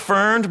to be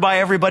affirmed by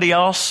everybody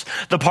else,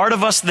 the part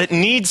of us that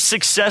needs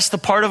success, the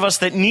part of us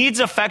that needs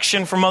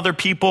affection from other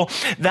people,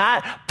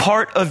 that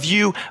part of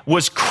you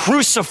was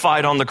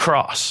crucified on the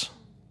cross.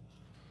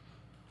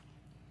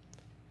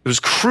 It was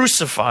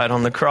crucified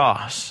on the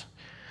cross.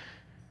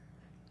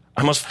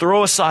 I must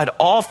throw aside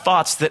all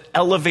thoughts that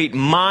elevate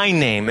my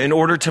name in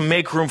order to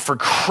make room for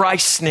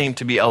Christ's name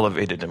to be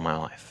elevated in my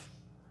life.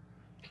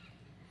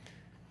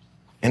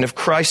 And if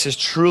Christ is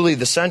truly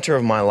the center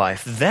of my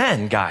life,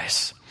 then,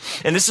 guys,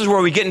 and this is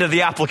where we get into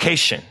the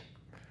application.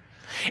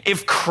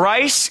 If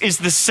Christ is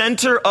the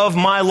center of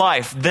my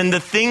life, then the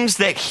things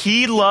that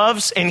he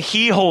loves and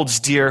he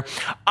holds dear,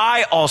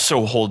 I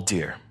also hold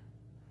dear.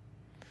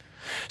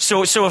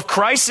 So if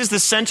Christ is the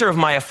center of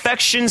my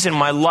affections and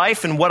my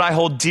life and what I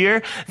hold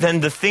dear,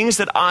 then the things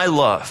that I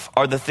love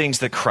are the things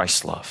that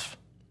Christ loves.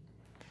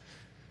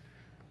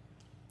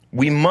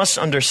 We must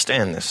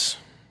understand this.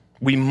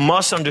 We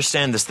must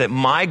understand this, that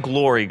my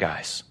glory,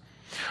 guys,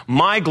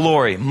 my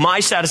glory, my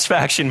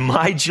satisfaction,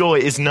 my joy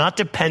is not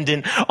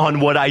dependent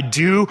on what I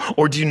do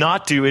or do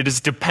not do. It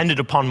is dependent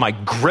upon my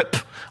grip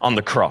on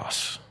the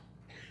cross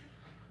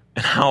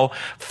and how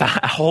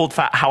I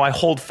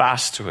hold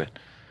fast to it,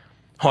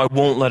 how I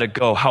won't let it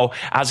go, how,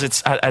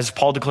 as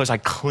Paul declares, I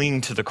cling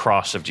to the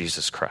cross of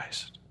Jesus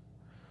Christ.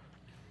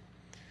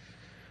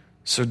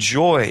 So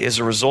joy is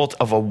a result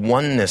of a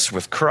oneness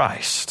with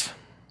Christ.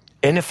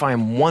 And if I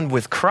am one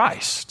with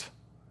Christ,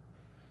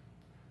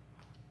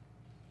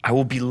 I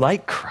will be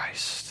like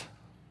Christ.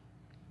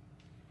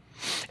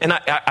 And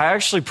I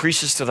actually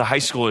preached this to the high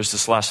schoolers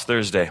this last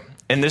Thursday.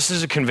 And this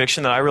is a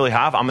conviction that I really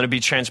have. I'm going to be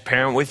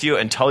transparent with you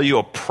and tell you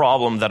a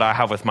problem that I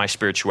have with my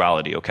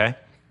spirituality, okay?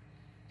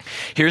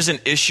 Here's an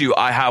issue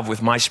I have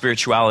with my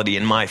spirituality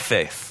and my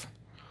faith.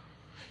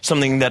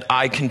 Something that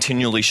I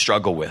continually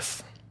struggle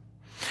with.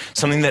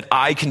 Something that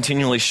I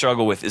continually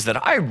struggle with is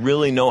that I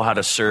really know how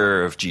to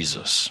serve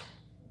Jesus.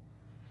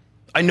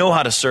 I know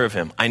how to serve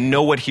him. I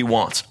know what he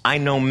wants. I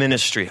know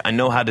ministry. I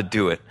know how to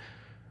do it.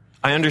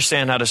 I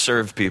understand how to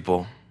serve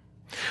people.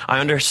 I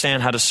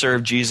understand how to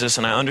serve Jesus,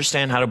 and I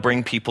understand how to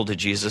bring people to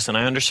Jesus, and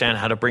I understand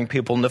how to bring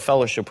people into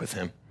fellowship with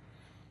him.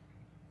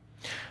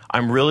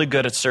 I'm really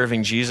good at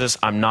serving Jesus.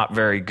 I'm not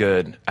very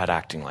good at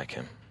acting like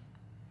him.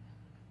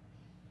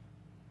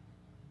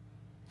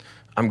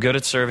 I'm good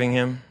at serving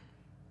him,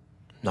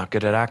 not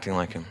good at acting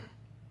like him.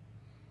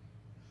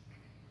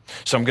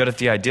 So I'm good at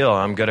the ideal.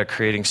 I'm good at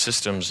creating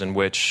systems in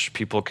which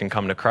people can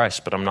come to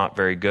Christ, but I'm not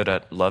very good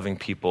at loving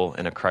people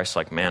in a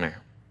Christ-like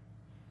manner.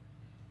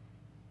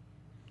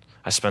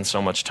 I spend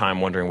so much time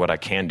wondering what I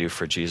can do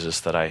for Jesus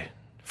that I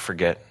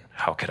forget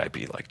how could I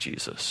be like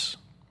Jesus.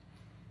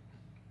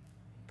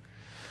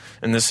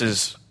 And this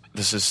is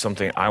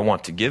something I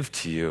want to give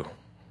to you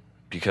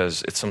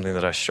because it's something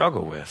that I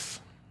struggle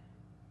with.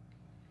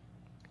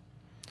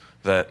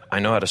 That I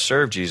know how to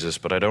serve Jesus,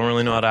 but I don't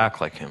really know how to act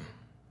like him.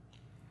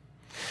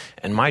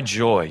 And my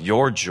joy,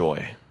 your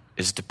joy,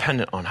 is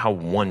dependent on how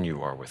one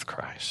you are with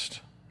Christ.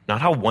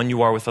 Not how one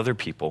you are with other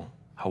people,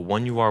 how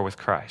one you are with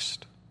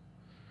Christ.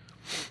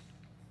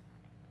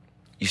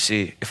 You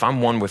see, if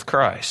I'm one with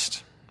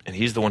Christ, and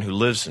he's the one who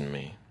lives in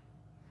me,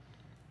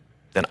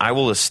 then I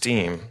will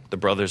esteem the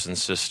brothers and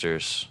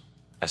sisters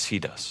as he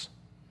does,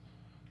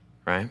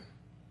 right?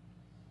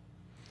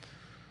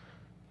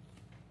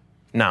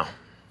 Now,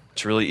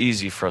 it's really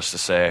easy for us to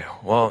say,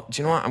 well,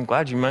 do you know what? I'm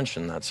glad you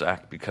mentioned that,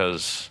 Zach,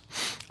 because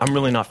I'm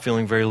really not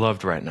feeling very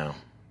loved right now.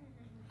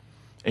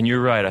 And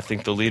you're right. I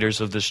think the leaders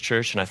of this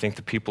church and I think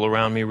the people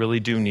around me really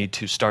do need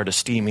to start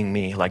esteeming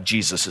me like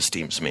Jesus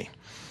esteems me.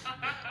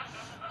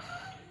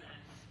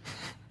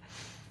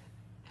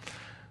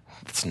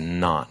 That's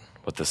not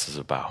what this is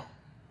about,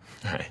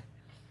 right?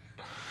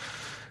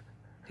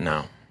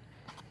 Now,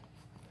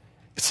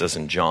 it says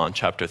in John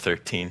chapter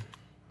 13,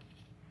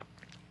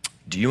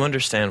 do you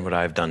understand what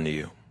I have done to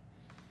you?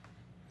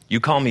 You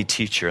call me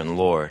teacher and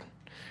Lord,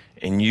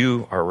 and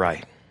you are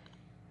right,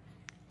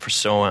 for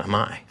so am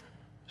I.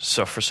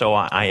 So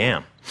I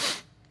am.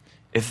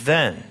 If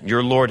then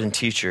your Lord and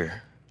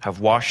teacher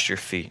have washed your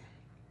feet,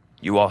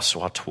 you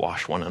also ought to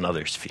wash one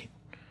another's feet.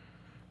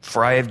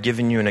 For I have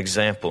given you an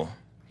example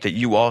that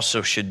you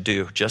also should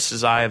do, just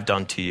as I have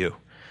done to you.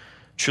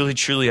 Truly,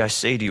 truly, I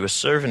say to you, a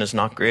servant is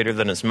not greater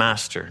than his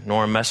master,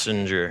 nor a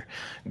messenger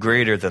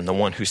greater than the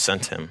one who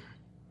sent him.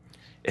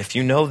 If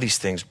you know these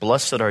things,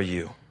 blessed are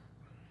you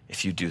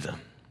if you do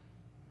them.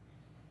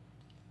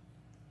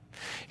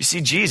 You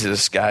see,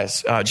 Jesus,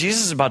 guys,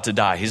 Jesus is about to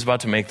die. He's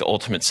about to make the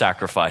ultimate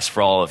sacrifice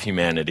for all of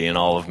humanity and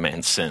all of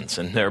man's sins.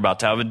 And they're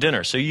about to have a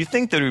dinner. So you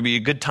think that it would be a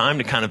good time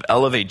to kind of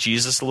elevate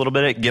Jesus a little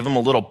bit, give him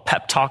a little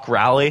pep talk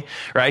rally,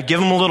 right?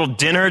 Give him a little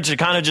dinner to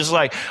kind of just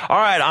like, all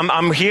right,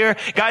 I'm here.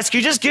 Guys,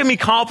 can you just give me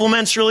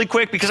compliments really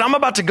quick? Because I'm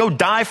about to go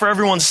die for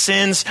everyone's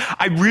sins.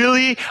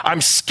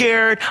 I'm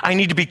scared. I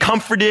need to be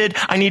comforted.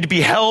 I need to be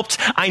helped.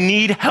 I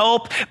need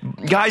help.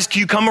 Guys,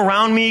 can you come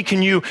around me?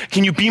 Can you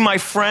be my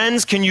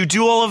friends? Can you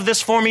do all of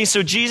this for me?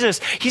 So Jesus,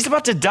 he's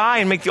about to die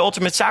and make the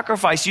ultimate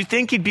sacrifice. You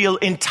think he'd be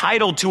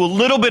entitled to a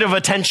little bit of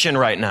attention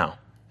right now.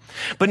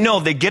 But no,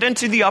 they get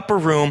into the upper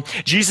room.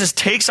 Jesus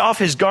takes off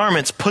his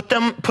garments,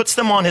 puts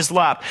them on his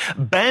lap,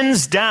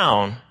 bends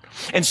down,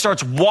 and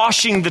starts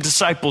washing the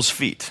disciples'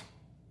 feet.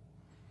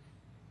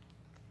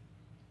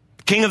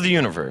 King of the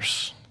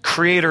universe,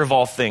 creator of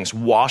all things,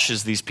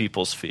 washes these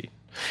people's feet,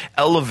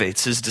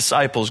 elevates his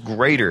disciples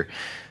greater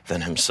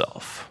than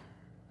himself.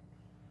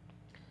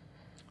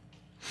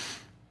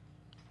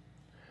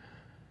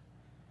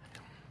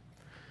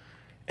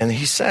 And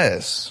he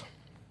says,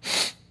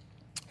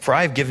 for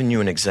I have given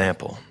you an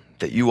example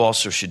that you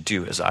also should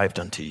do as I have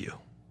done to you.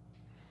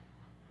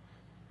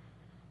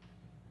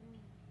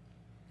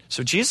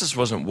 So Jesus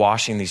wasn't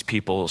washing these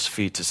people's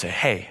feet to say,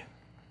 hey,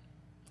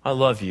 I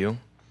love you.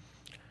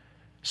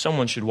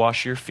 Someone should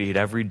wash your feet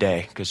every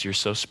day because you're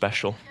so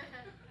special.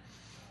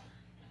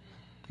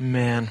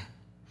 Man,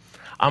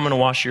 I'm going to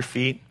wash your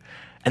feet,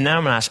 and then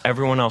I'm going to ask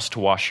everyone else to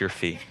wash your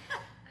feet.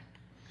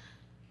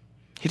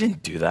 He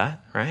didn't do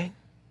that, right?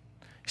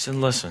 He said,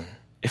 listen,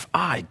 if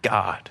I,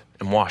 God,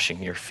 am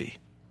washing your feet,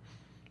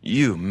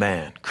 you,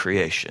 man,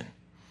 creation,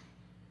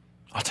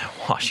 ought to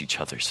wash each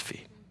other's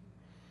feet.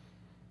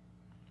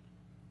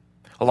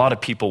 A lot of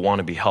people want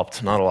to be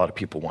helped. Not a lot of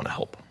people want to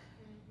help.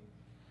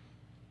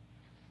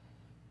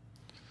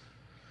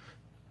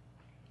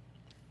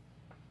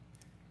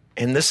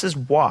 And this is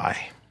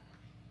why.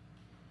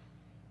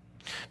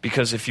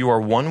 Because if you are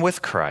one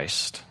with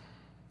Christ,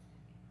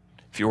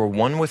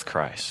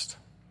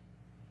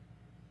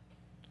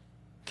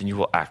 then you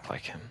will act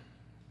like him.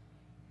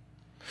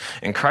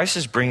 And Christ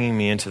is bringing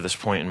me into this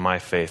point in my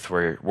faith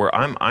where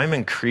I'm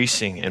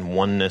increasing in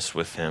oneness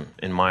with him,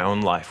 in my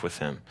own life with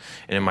him,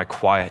 and in my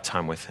quiet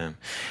time with him.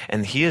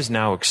 And he is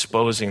now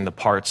exposing the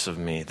parts of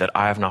me that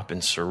I have not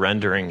been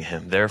surrendering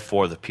him.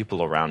 Therefore, the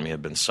people around me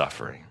have been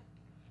suffering.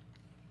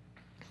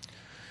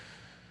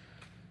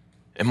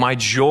 And my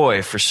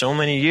joy for so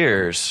many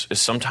years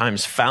is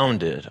sometimes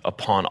founded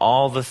upon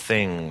all the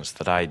things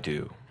that I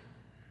do.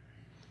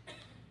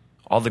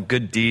 All the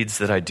good deeds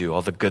that I do,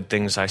 all the good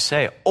things I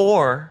say,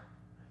 or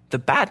the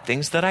bad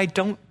things that I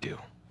don't do,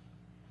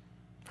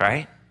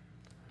 right?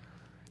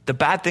 The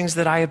bad things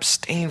that I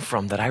abstain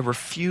from, that I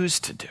refuse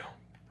to do.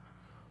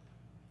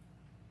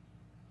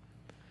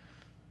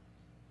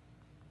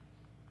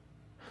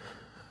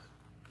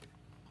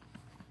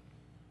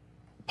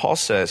 Paul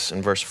says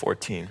in verse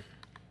 14,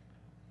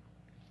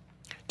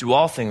 do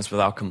all things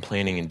without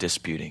complaining and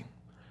disputing,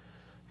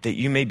 that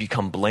you may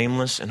become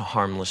blameless and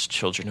harmless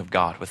children of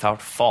God,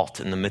 without fault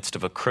in the midst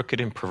of a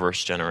crooked and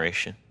perverse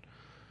generation,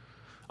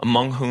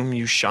 among whom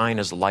you shine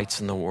as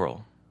lights in the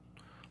world,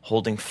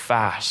 holding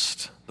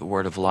fast the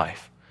word of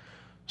life,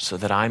 so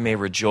that I may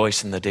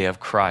rejoice in the day of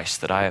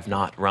Christ, that I have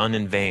not run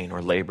in vain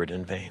or labored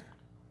in vain.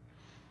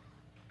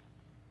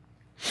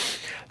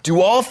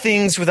 Do all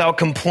things without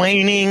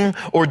complaining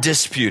or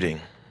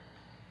disputing.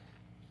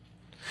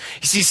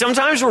 You see,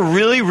 sometimes we're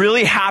really,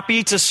 really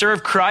happy to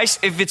serve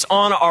Christ if it's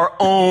on our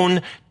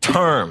own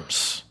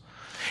terms.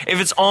 if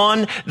it's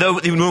on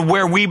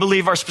where we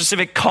believe our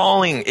specific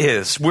calling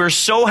is. We're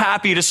so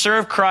happy to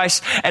serve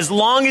Christ as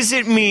long as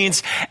it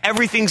means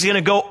everything's going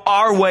to go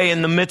our way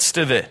in the midst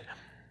of it.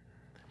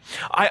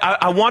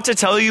 I want to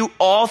tell you,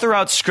 all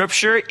throughout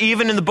Scripture,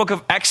 even in the book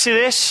of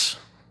Exodus,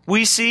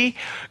 we see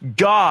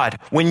God,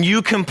 when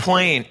you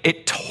complain,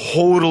 it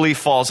totally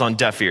falls on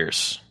deaf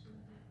ears.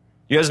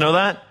 You guys know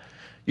that?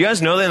 You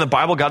guys know that in the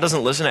Bible, God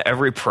doesn't listen to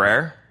every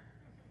prayer,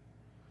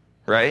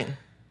 right?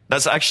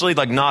 That's actually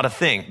like not a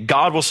thing.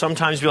 God will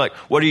sometimes be like,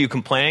 what are you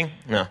complaining?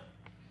 No.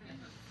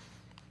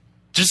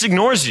 Just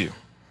ignores you,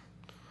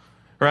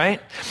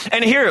 right?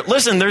 And here,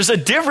 listen, there's a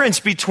difference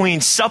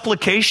between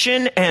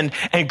supplication and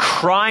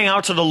crying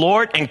out to the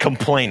Lord and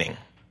complaining,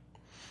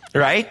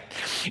 right?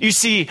 You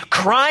see,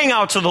 crying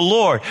out to the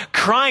Lord,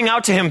 crying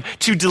out to him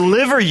to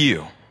deliver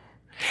you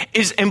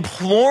is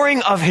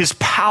imploring of his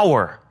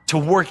power to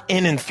work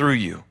in and through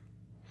you.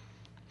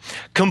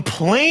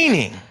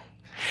 Complaining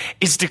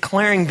is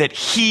declaring that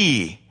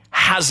he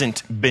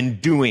hasn't been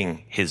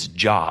doing his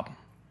job.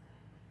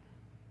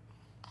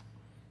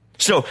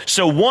 So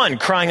one,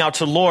 crying out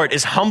to the Lord,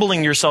 is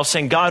humbling yourself,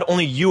 saying, God,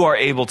 only you are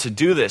able to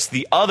do this.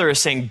 The other is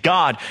saying,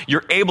 God,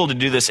 you're able to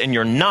do this and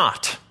you're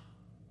not.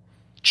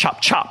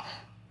 Chop, chop,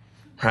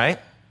 right?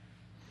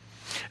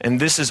 And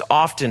this is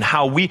often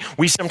how we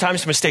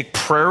sometimes mistake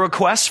prayer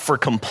requests for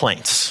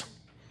complaints.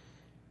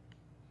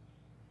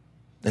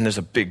 And there's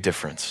a big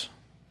difference.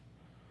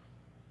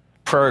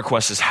 Prayer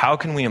request is how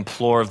can we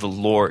implore of the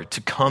Lord to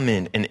come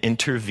in and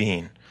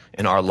intervene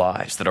in our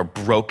lives that are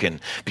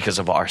broken because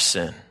of our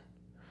sin.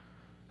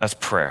 That's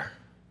prayer.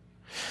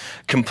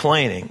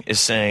 Complaining is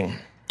saying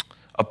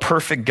a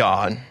perfect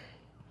God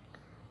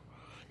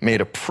made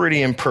a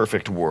pretty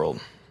imperfect world.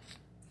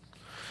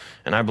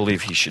 And I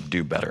believe he should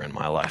do better in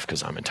my life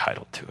because I'm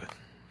entitled to it.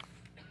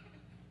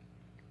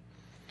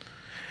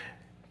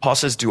 Paul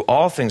says, do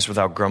all things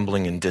without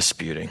grumbling and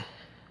disputing,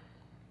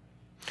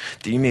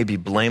 that you may be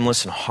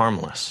blameless and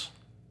harmless.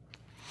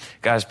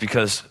 Guys,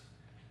 because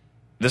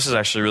this is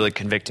actually really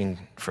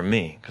convicting for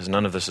me, because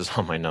none of this is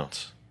on my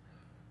notes.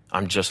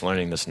 I'm just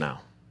learning this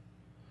now.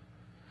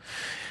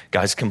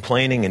 Guys,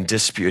 complaining and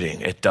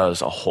disputing, it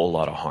does a whole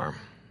lot of harm.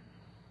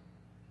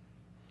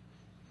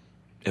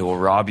 It will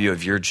rob you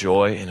of your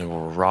joy, and it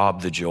will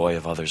rob the joy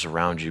of others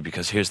around you,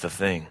 because here's the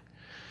thing.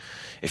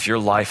 If your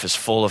life is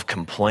full of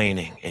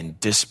complaining and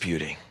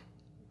disputing,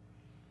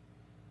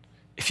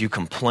 if you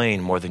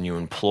complain more than you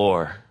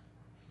implore,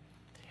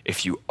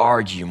 if you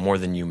argue more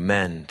than you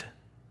mend,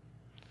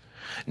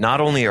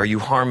 not only are you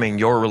harming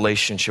your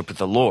relationship with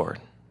the Lord,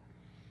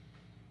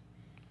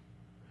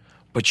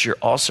 but you're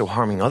also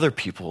harming other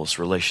people's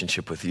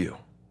relationship with you.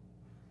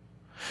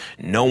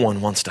 No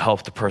one wants to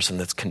help the person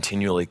that's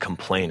continually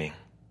complaining.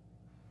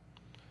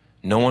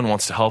 No one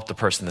wants to help the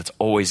person that's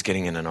always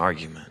getting in an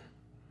argument.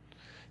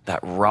 That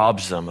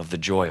robs them of the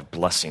joy of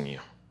blessing you.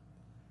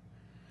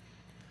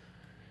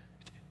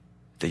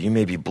 That you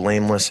may be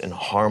blameless and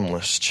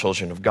harmless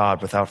children of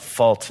God, without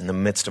fault in the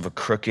midst of a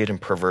crooked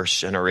and perverse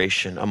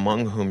generation,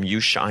 among whom you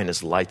shine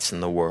as lights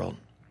in the world,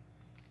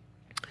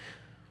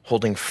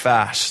 holding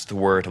fast the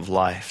word of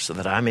life, so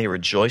that I may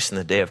rejoice in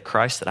the day of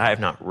Christ, that I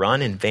have not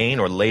run in vain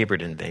or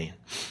labored in vain.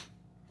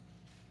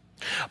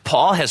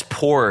 Paul has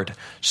poured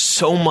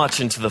so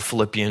much into the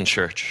Philippian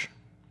church.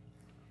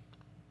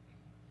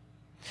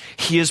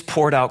 He has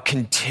poured out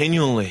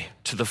continually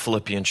to the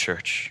Philippian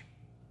church.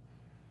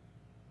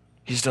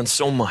 He's done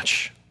so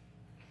much.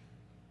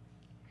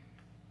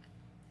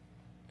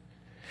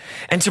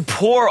 And to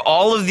pour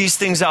all of these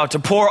things out, to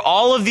pour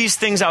all of these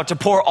things out, to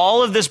pour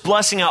all of this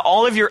blessing out,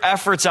 all of your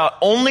efforts out,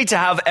 only to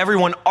have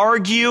everyone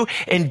argue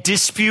and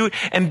dispute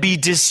and be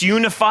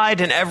disunified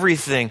and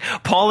everything.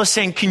 Paul is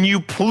saying, can you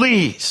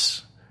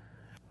please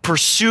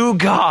pursue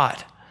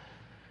God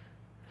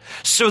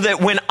so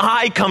that when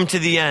I come to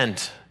the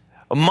end,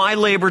 my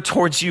labor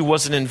towards you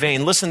wasn't in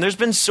vain. Listen, there's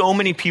been so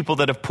many people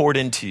that have poured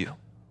into you.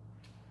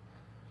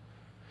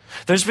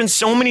 There's been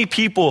so many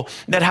people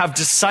that have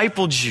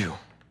discipled you.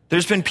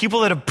 There's been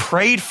people that have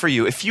prayed for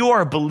you. If you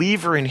are a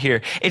believer in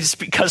here, it's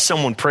because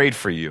someone prayed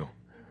for you.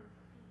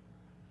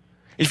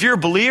 If you're a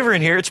believer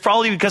in here, it's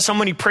probably because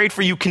somebody prayed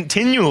for you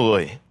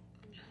continually.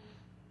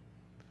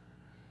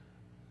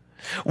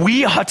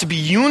 We ought to be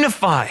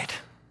unified,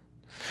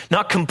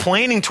 not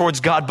complaining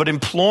towards God, but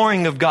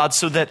imploring of God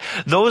so that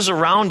those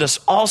around us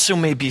also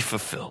may be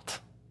fulfilled.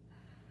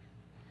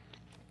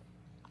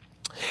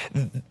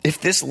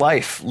 If this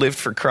life lived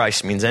for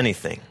Christ means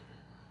anything,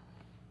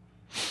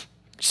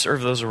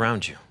 serve those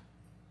around you.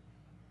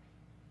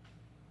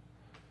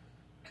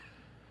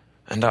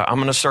 And I'm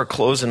going to start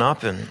closing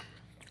up, and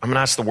I'm going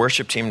to ask the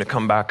worship team to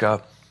come back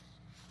up.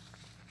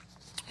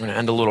 I'm going to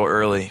end a little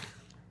early.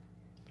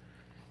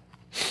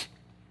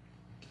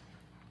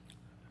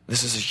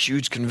 This is a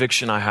huge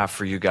conviction I have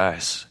for you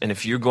guys. And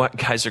if you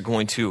guys are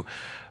going to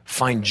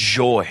find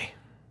joy,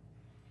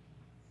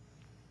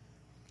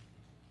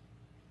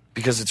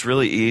 because it's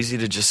really easy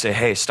to just say,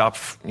 hey, stop,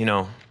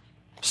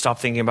 Stop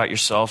thinking about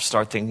yourself,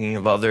 start thinking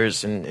of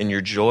others, and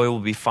your joy will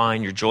be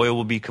fine. Your joy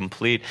will be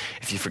complete.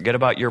 If you forget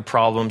about your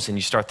problems and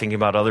you start thinking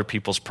about other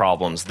people's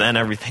problems, then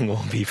everything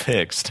will be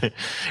fixed,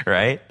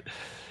 right?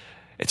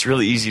 It's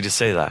really easy to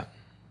say that.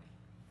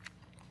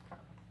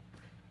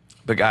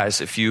 But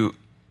guys, if you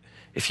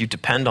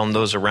depend on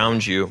those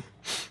around you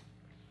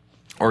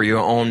or your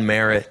own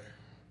merit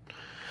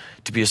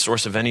to be a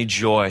source of any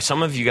joy,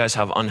 some of you guys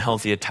have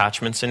unhealthy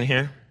attachments in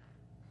here,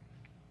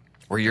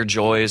 where your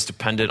joy is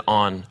dependent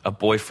on a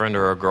boyfriend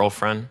or a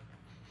girlfriend.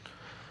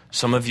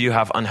 Some of you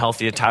have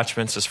unhealthy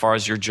attachments as far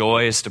as your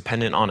joy is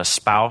dependent on a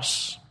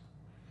spouse.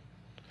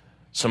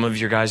 Some of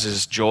your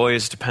guys' joy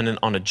is dependent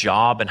on a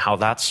job and how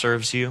that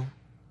serves you.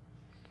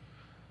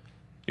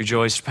 Your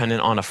joy is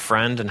dependent on a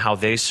friend and how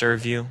they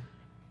serve you.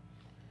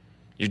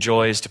 Your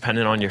joy is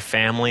dependent on your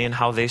family and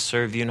how they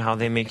serve you and how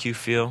they make you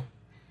feel.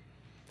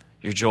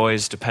 Your joy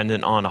is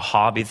dependent on a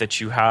hobby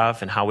that you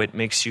have and how it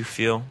makes you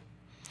feel.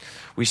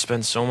 We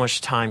spend so much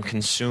time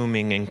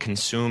consuming and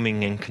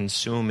consuming and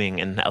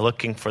consuming and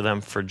looking for them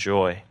for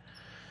joy.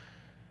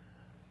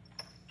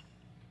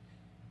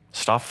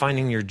 Stop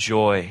finding your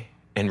joy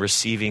in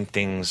receiving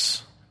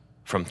things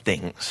from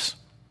things.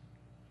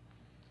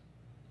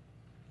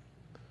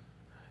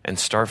 And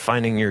start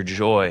finding your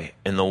joy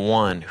in the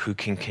one who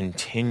can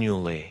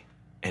continually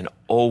and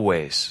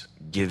always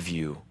give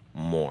you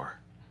more.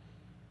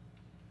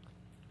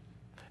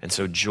 And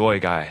so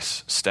joy,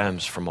 guys,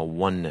 stems from a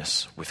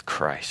oneness with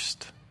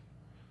Christ.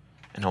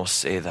 And I'll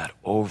say that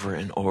over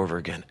and over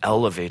again,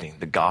 elevating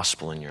the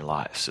gospel in your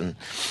lives. And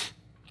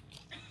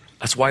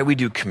that's why we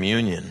do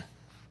communion.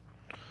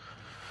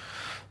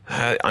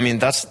 I mean,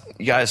 that's,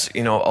 you guys,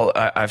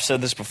 I've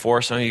said this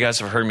before. Some of you guys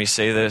have heard me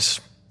say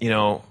this.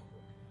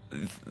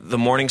 The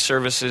morning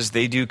services,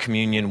 they do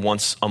communion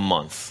once a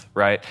month,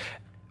 right?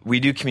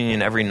 We do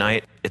communion every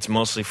night. It's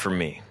mostly for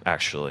me,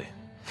 actually.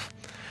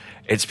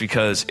 It's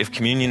because if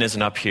communion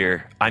isn't up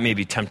here, I may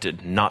be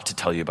tempted not to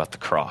tell you about the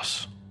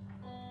cross.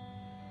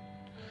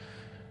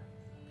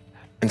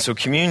 And so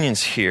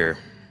communion's here.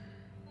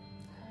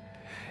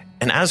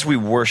 And as we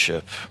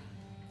worship,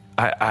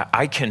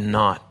 I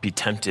cannot be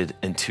tempted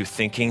into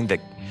thinking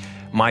that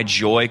my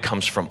joy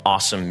comes from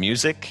awesome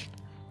music,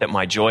 that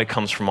my joy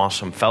comes from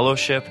awesome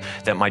fellowship,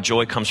 that my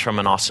joy comes from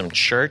an awesome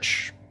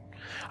church.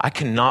 I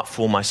cannot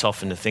fool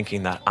myself into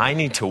thinking that. I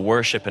need to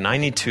worship and I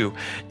need to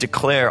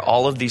declare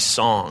all of these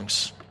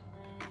songs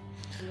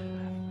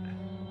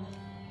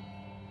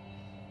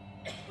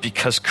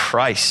because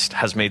Christ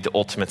has made the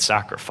ultimate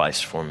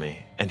sacrifice for me,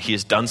 and he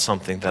has done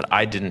something that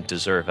I didn't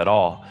deserve at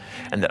all,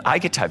 and that I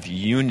get to have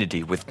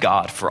unity with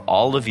God for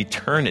all of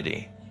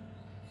eternity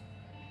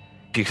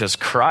because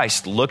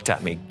Christ looked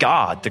at me.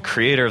 God, the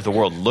creator of the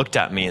world, looked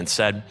at me and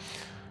said,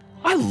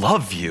 I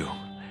love you.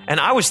 And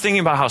I was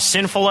thinking about how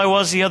sinful I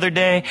was the other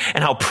day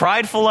and how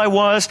prideful I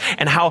was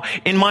and how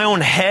in my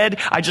own head,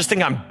 I just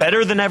think I'm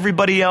better than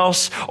everybody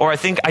else, or I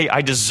think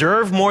I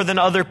deserve more than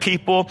other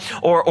people,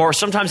 or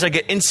sometimes I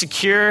get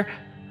insecure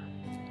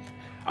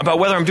about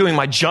whether I'm doing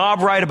my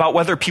job right, about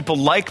whether people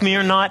like me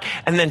or not.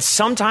 And then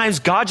sometimes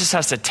God just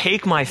has to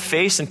take my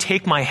face and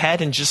take my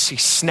head and just say,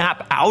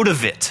 snap out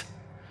of it.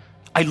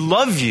 I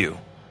love you.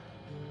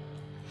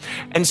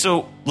 And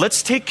so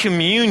let's take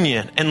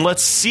communion and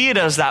let's see it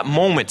as that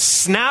moment.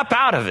 Snap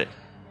out of it.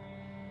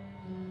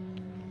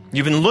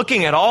 You've been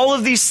looking at all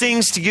of these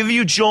things to give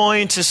you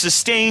joy and to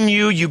sustain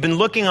you. You've been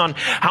looking on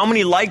how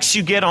many likes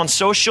you get on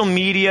social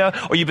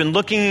media, or you've been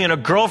looking at a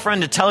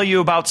girlfriend to tell you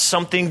about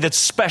something that's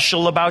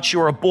special about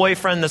you, or a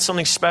boyfriend that's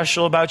something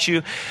special about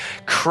you.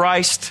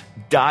 Christ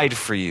died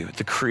for you.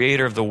 The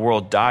creator of the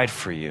world died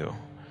for you.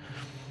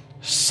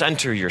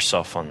 Center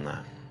yourself on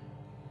that.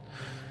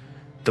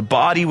 The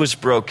body was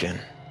broken.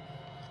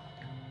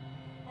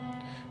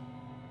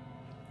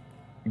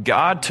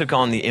 God took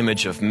on the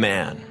image of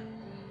man.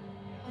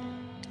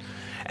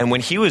 And when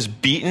he was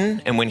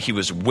beaten, and when he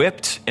was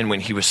whipped, and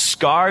when he was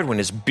scarred, when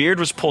his beard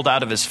was pulled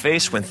out of his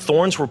face, when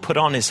thorns were put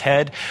on his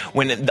head,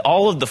 when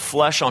all of the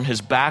flesh on his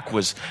back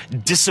was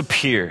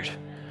disappeared,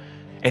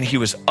 and he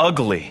was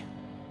ugly,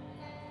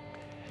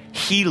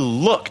 he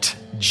looked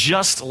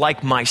just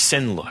like my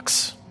sin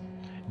looks.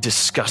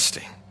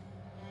 Disgusting,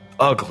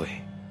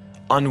 ugly,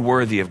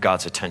 unworthy of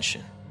God's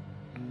attention.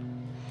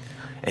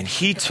 And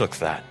he took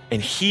that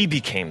and he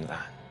became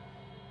that.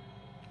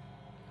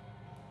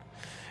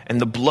 And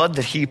the blood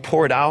that he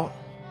poured out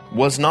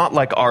was not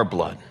like our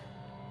blood.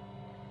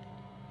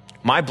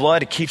 My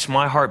blood, it keeps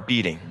my heart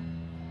beating.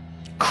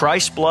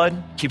 Christ's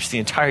blood keeps the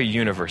entire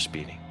universe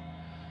beating.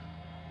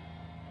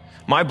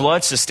 My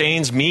blood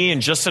sustains me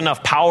and just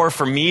enough power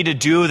for me to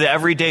do the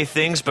everyday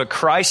things, but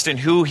Christ and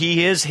who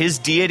he is, his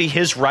deity,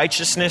 his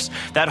righteousness,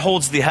 that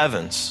holds the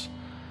heavens.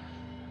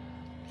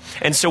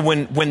 And so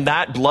when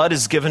that blood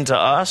is given to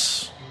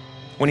us,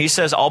 when he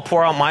says, I'll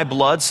pour out my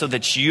blood so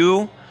that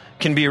you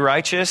can be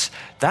righteous,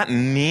 that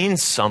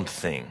means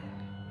something.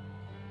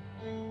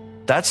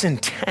 That's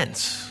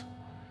intense.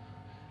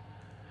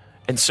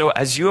 And so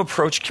as you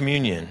approach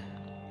communion,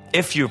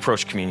 if you're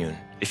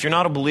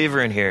not a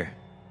believer in here,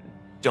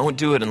 Don't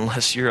do it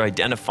unless you're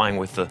identifying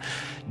with the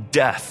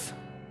death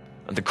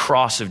of the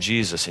cross of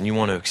Jesus and you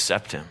want to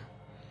accept him.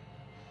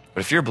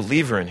 But if you're a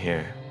believer in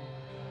here,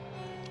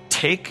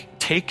 take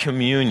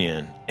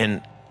communion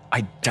and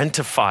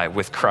identify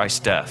with Christ's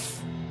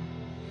death.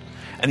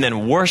 And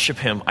then worship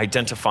him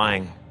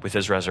identifying with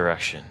his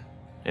resurrection.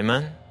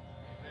 Amen?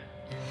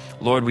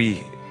 Lord,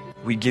 we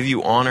give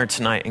you honor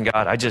tonight. And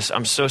God,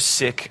 I'm so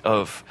sick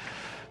of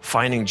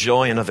finding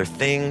joy in other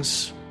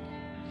things.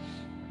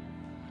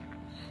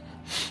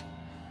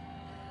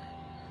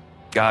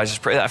 God, I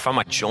just pray that if I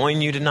might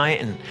join you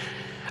tonight, and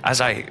as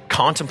I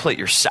contemplate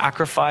your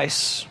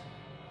sacrifice,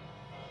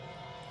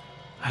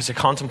 as I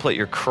contemplate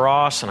your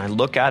cross and I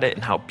look at it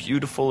and how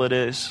beautiful it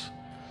is,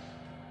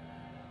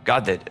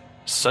 God, that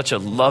such a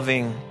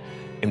loving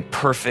and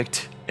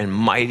perfect and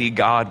mighty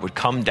God would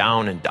come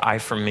down and die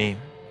for me.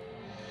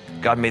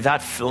 God, may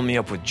that fill me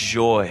up with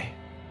joy.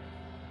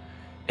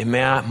 And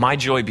may my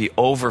joy be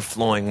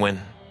overflowing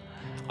when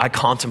I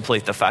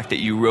contemplate the fact that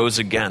you rose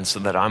again so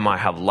that I might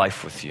have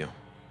life with you.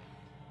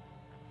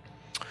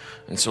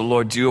 And so,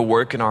 Lord, do a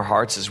work in our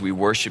hearts as we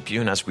worship you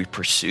and as we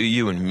pursue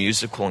you in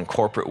musical and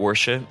corporate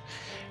worship.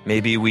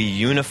 May we be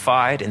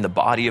unified in the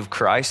body of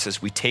Christ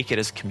as we take it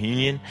as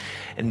communion.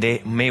 And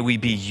may we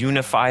be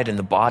unified in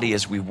the body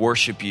as we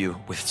worship you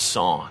with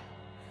song.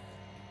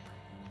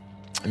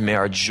 And may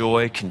our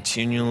joy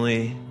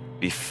continually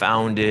be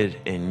founded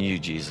in you,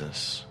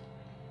 Jesus.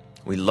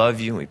 We love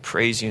you and we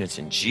praise you, and it's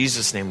in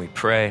Jesus' name we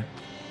pray.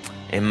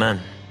 Amen.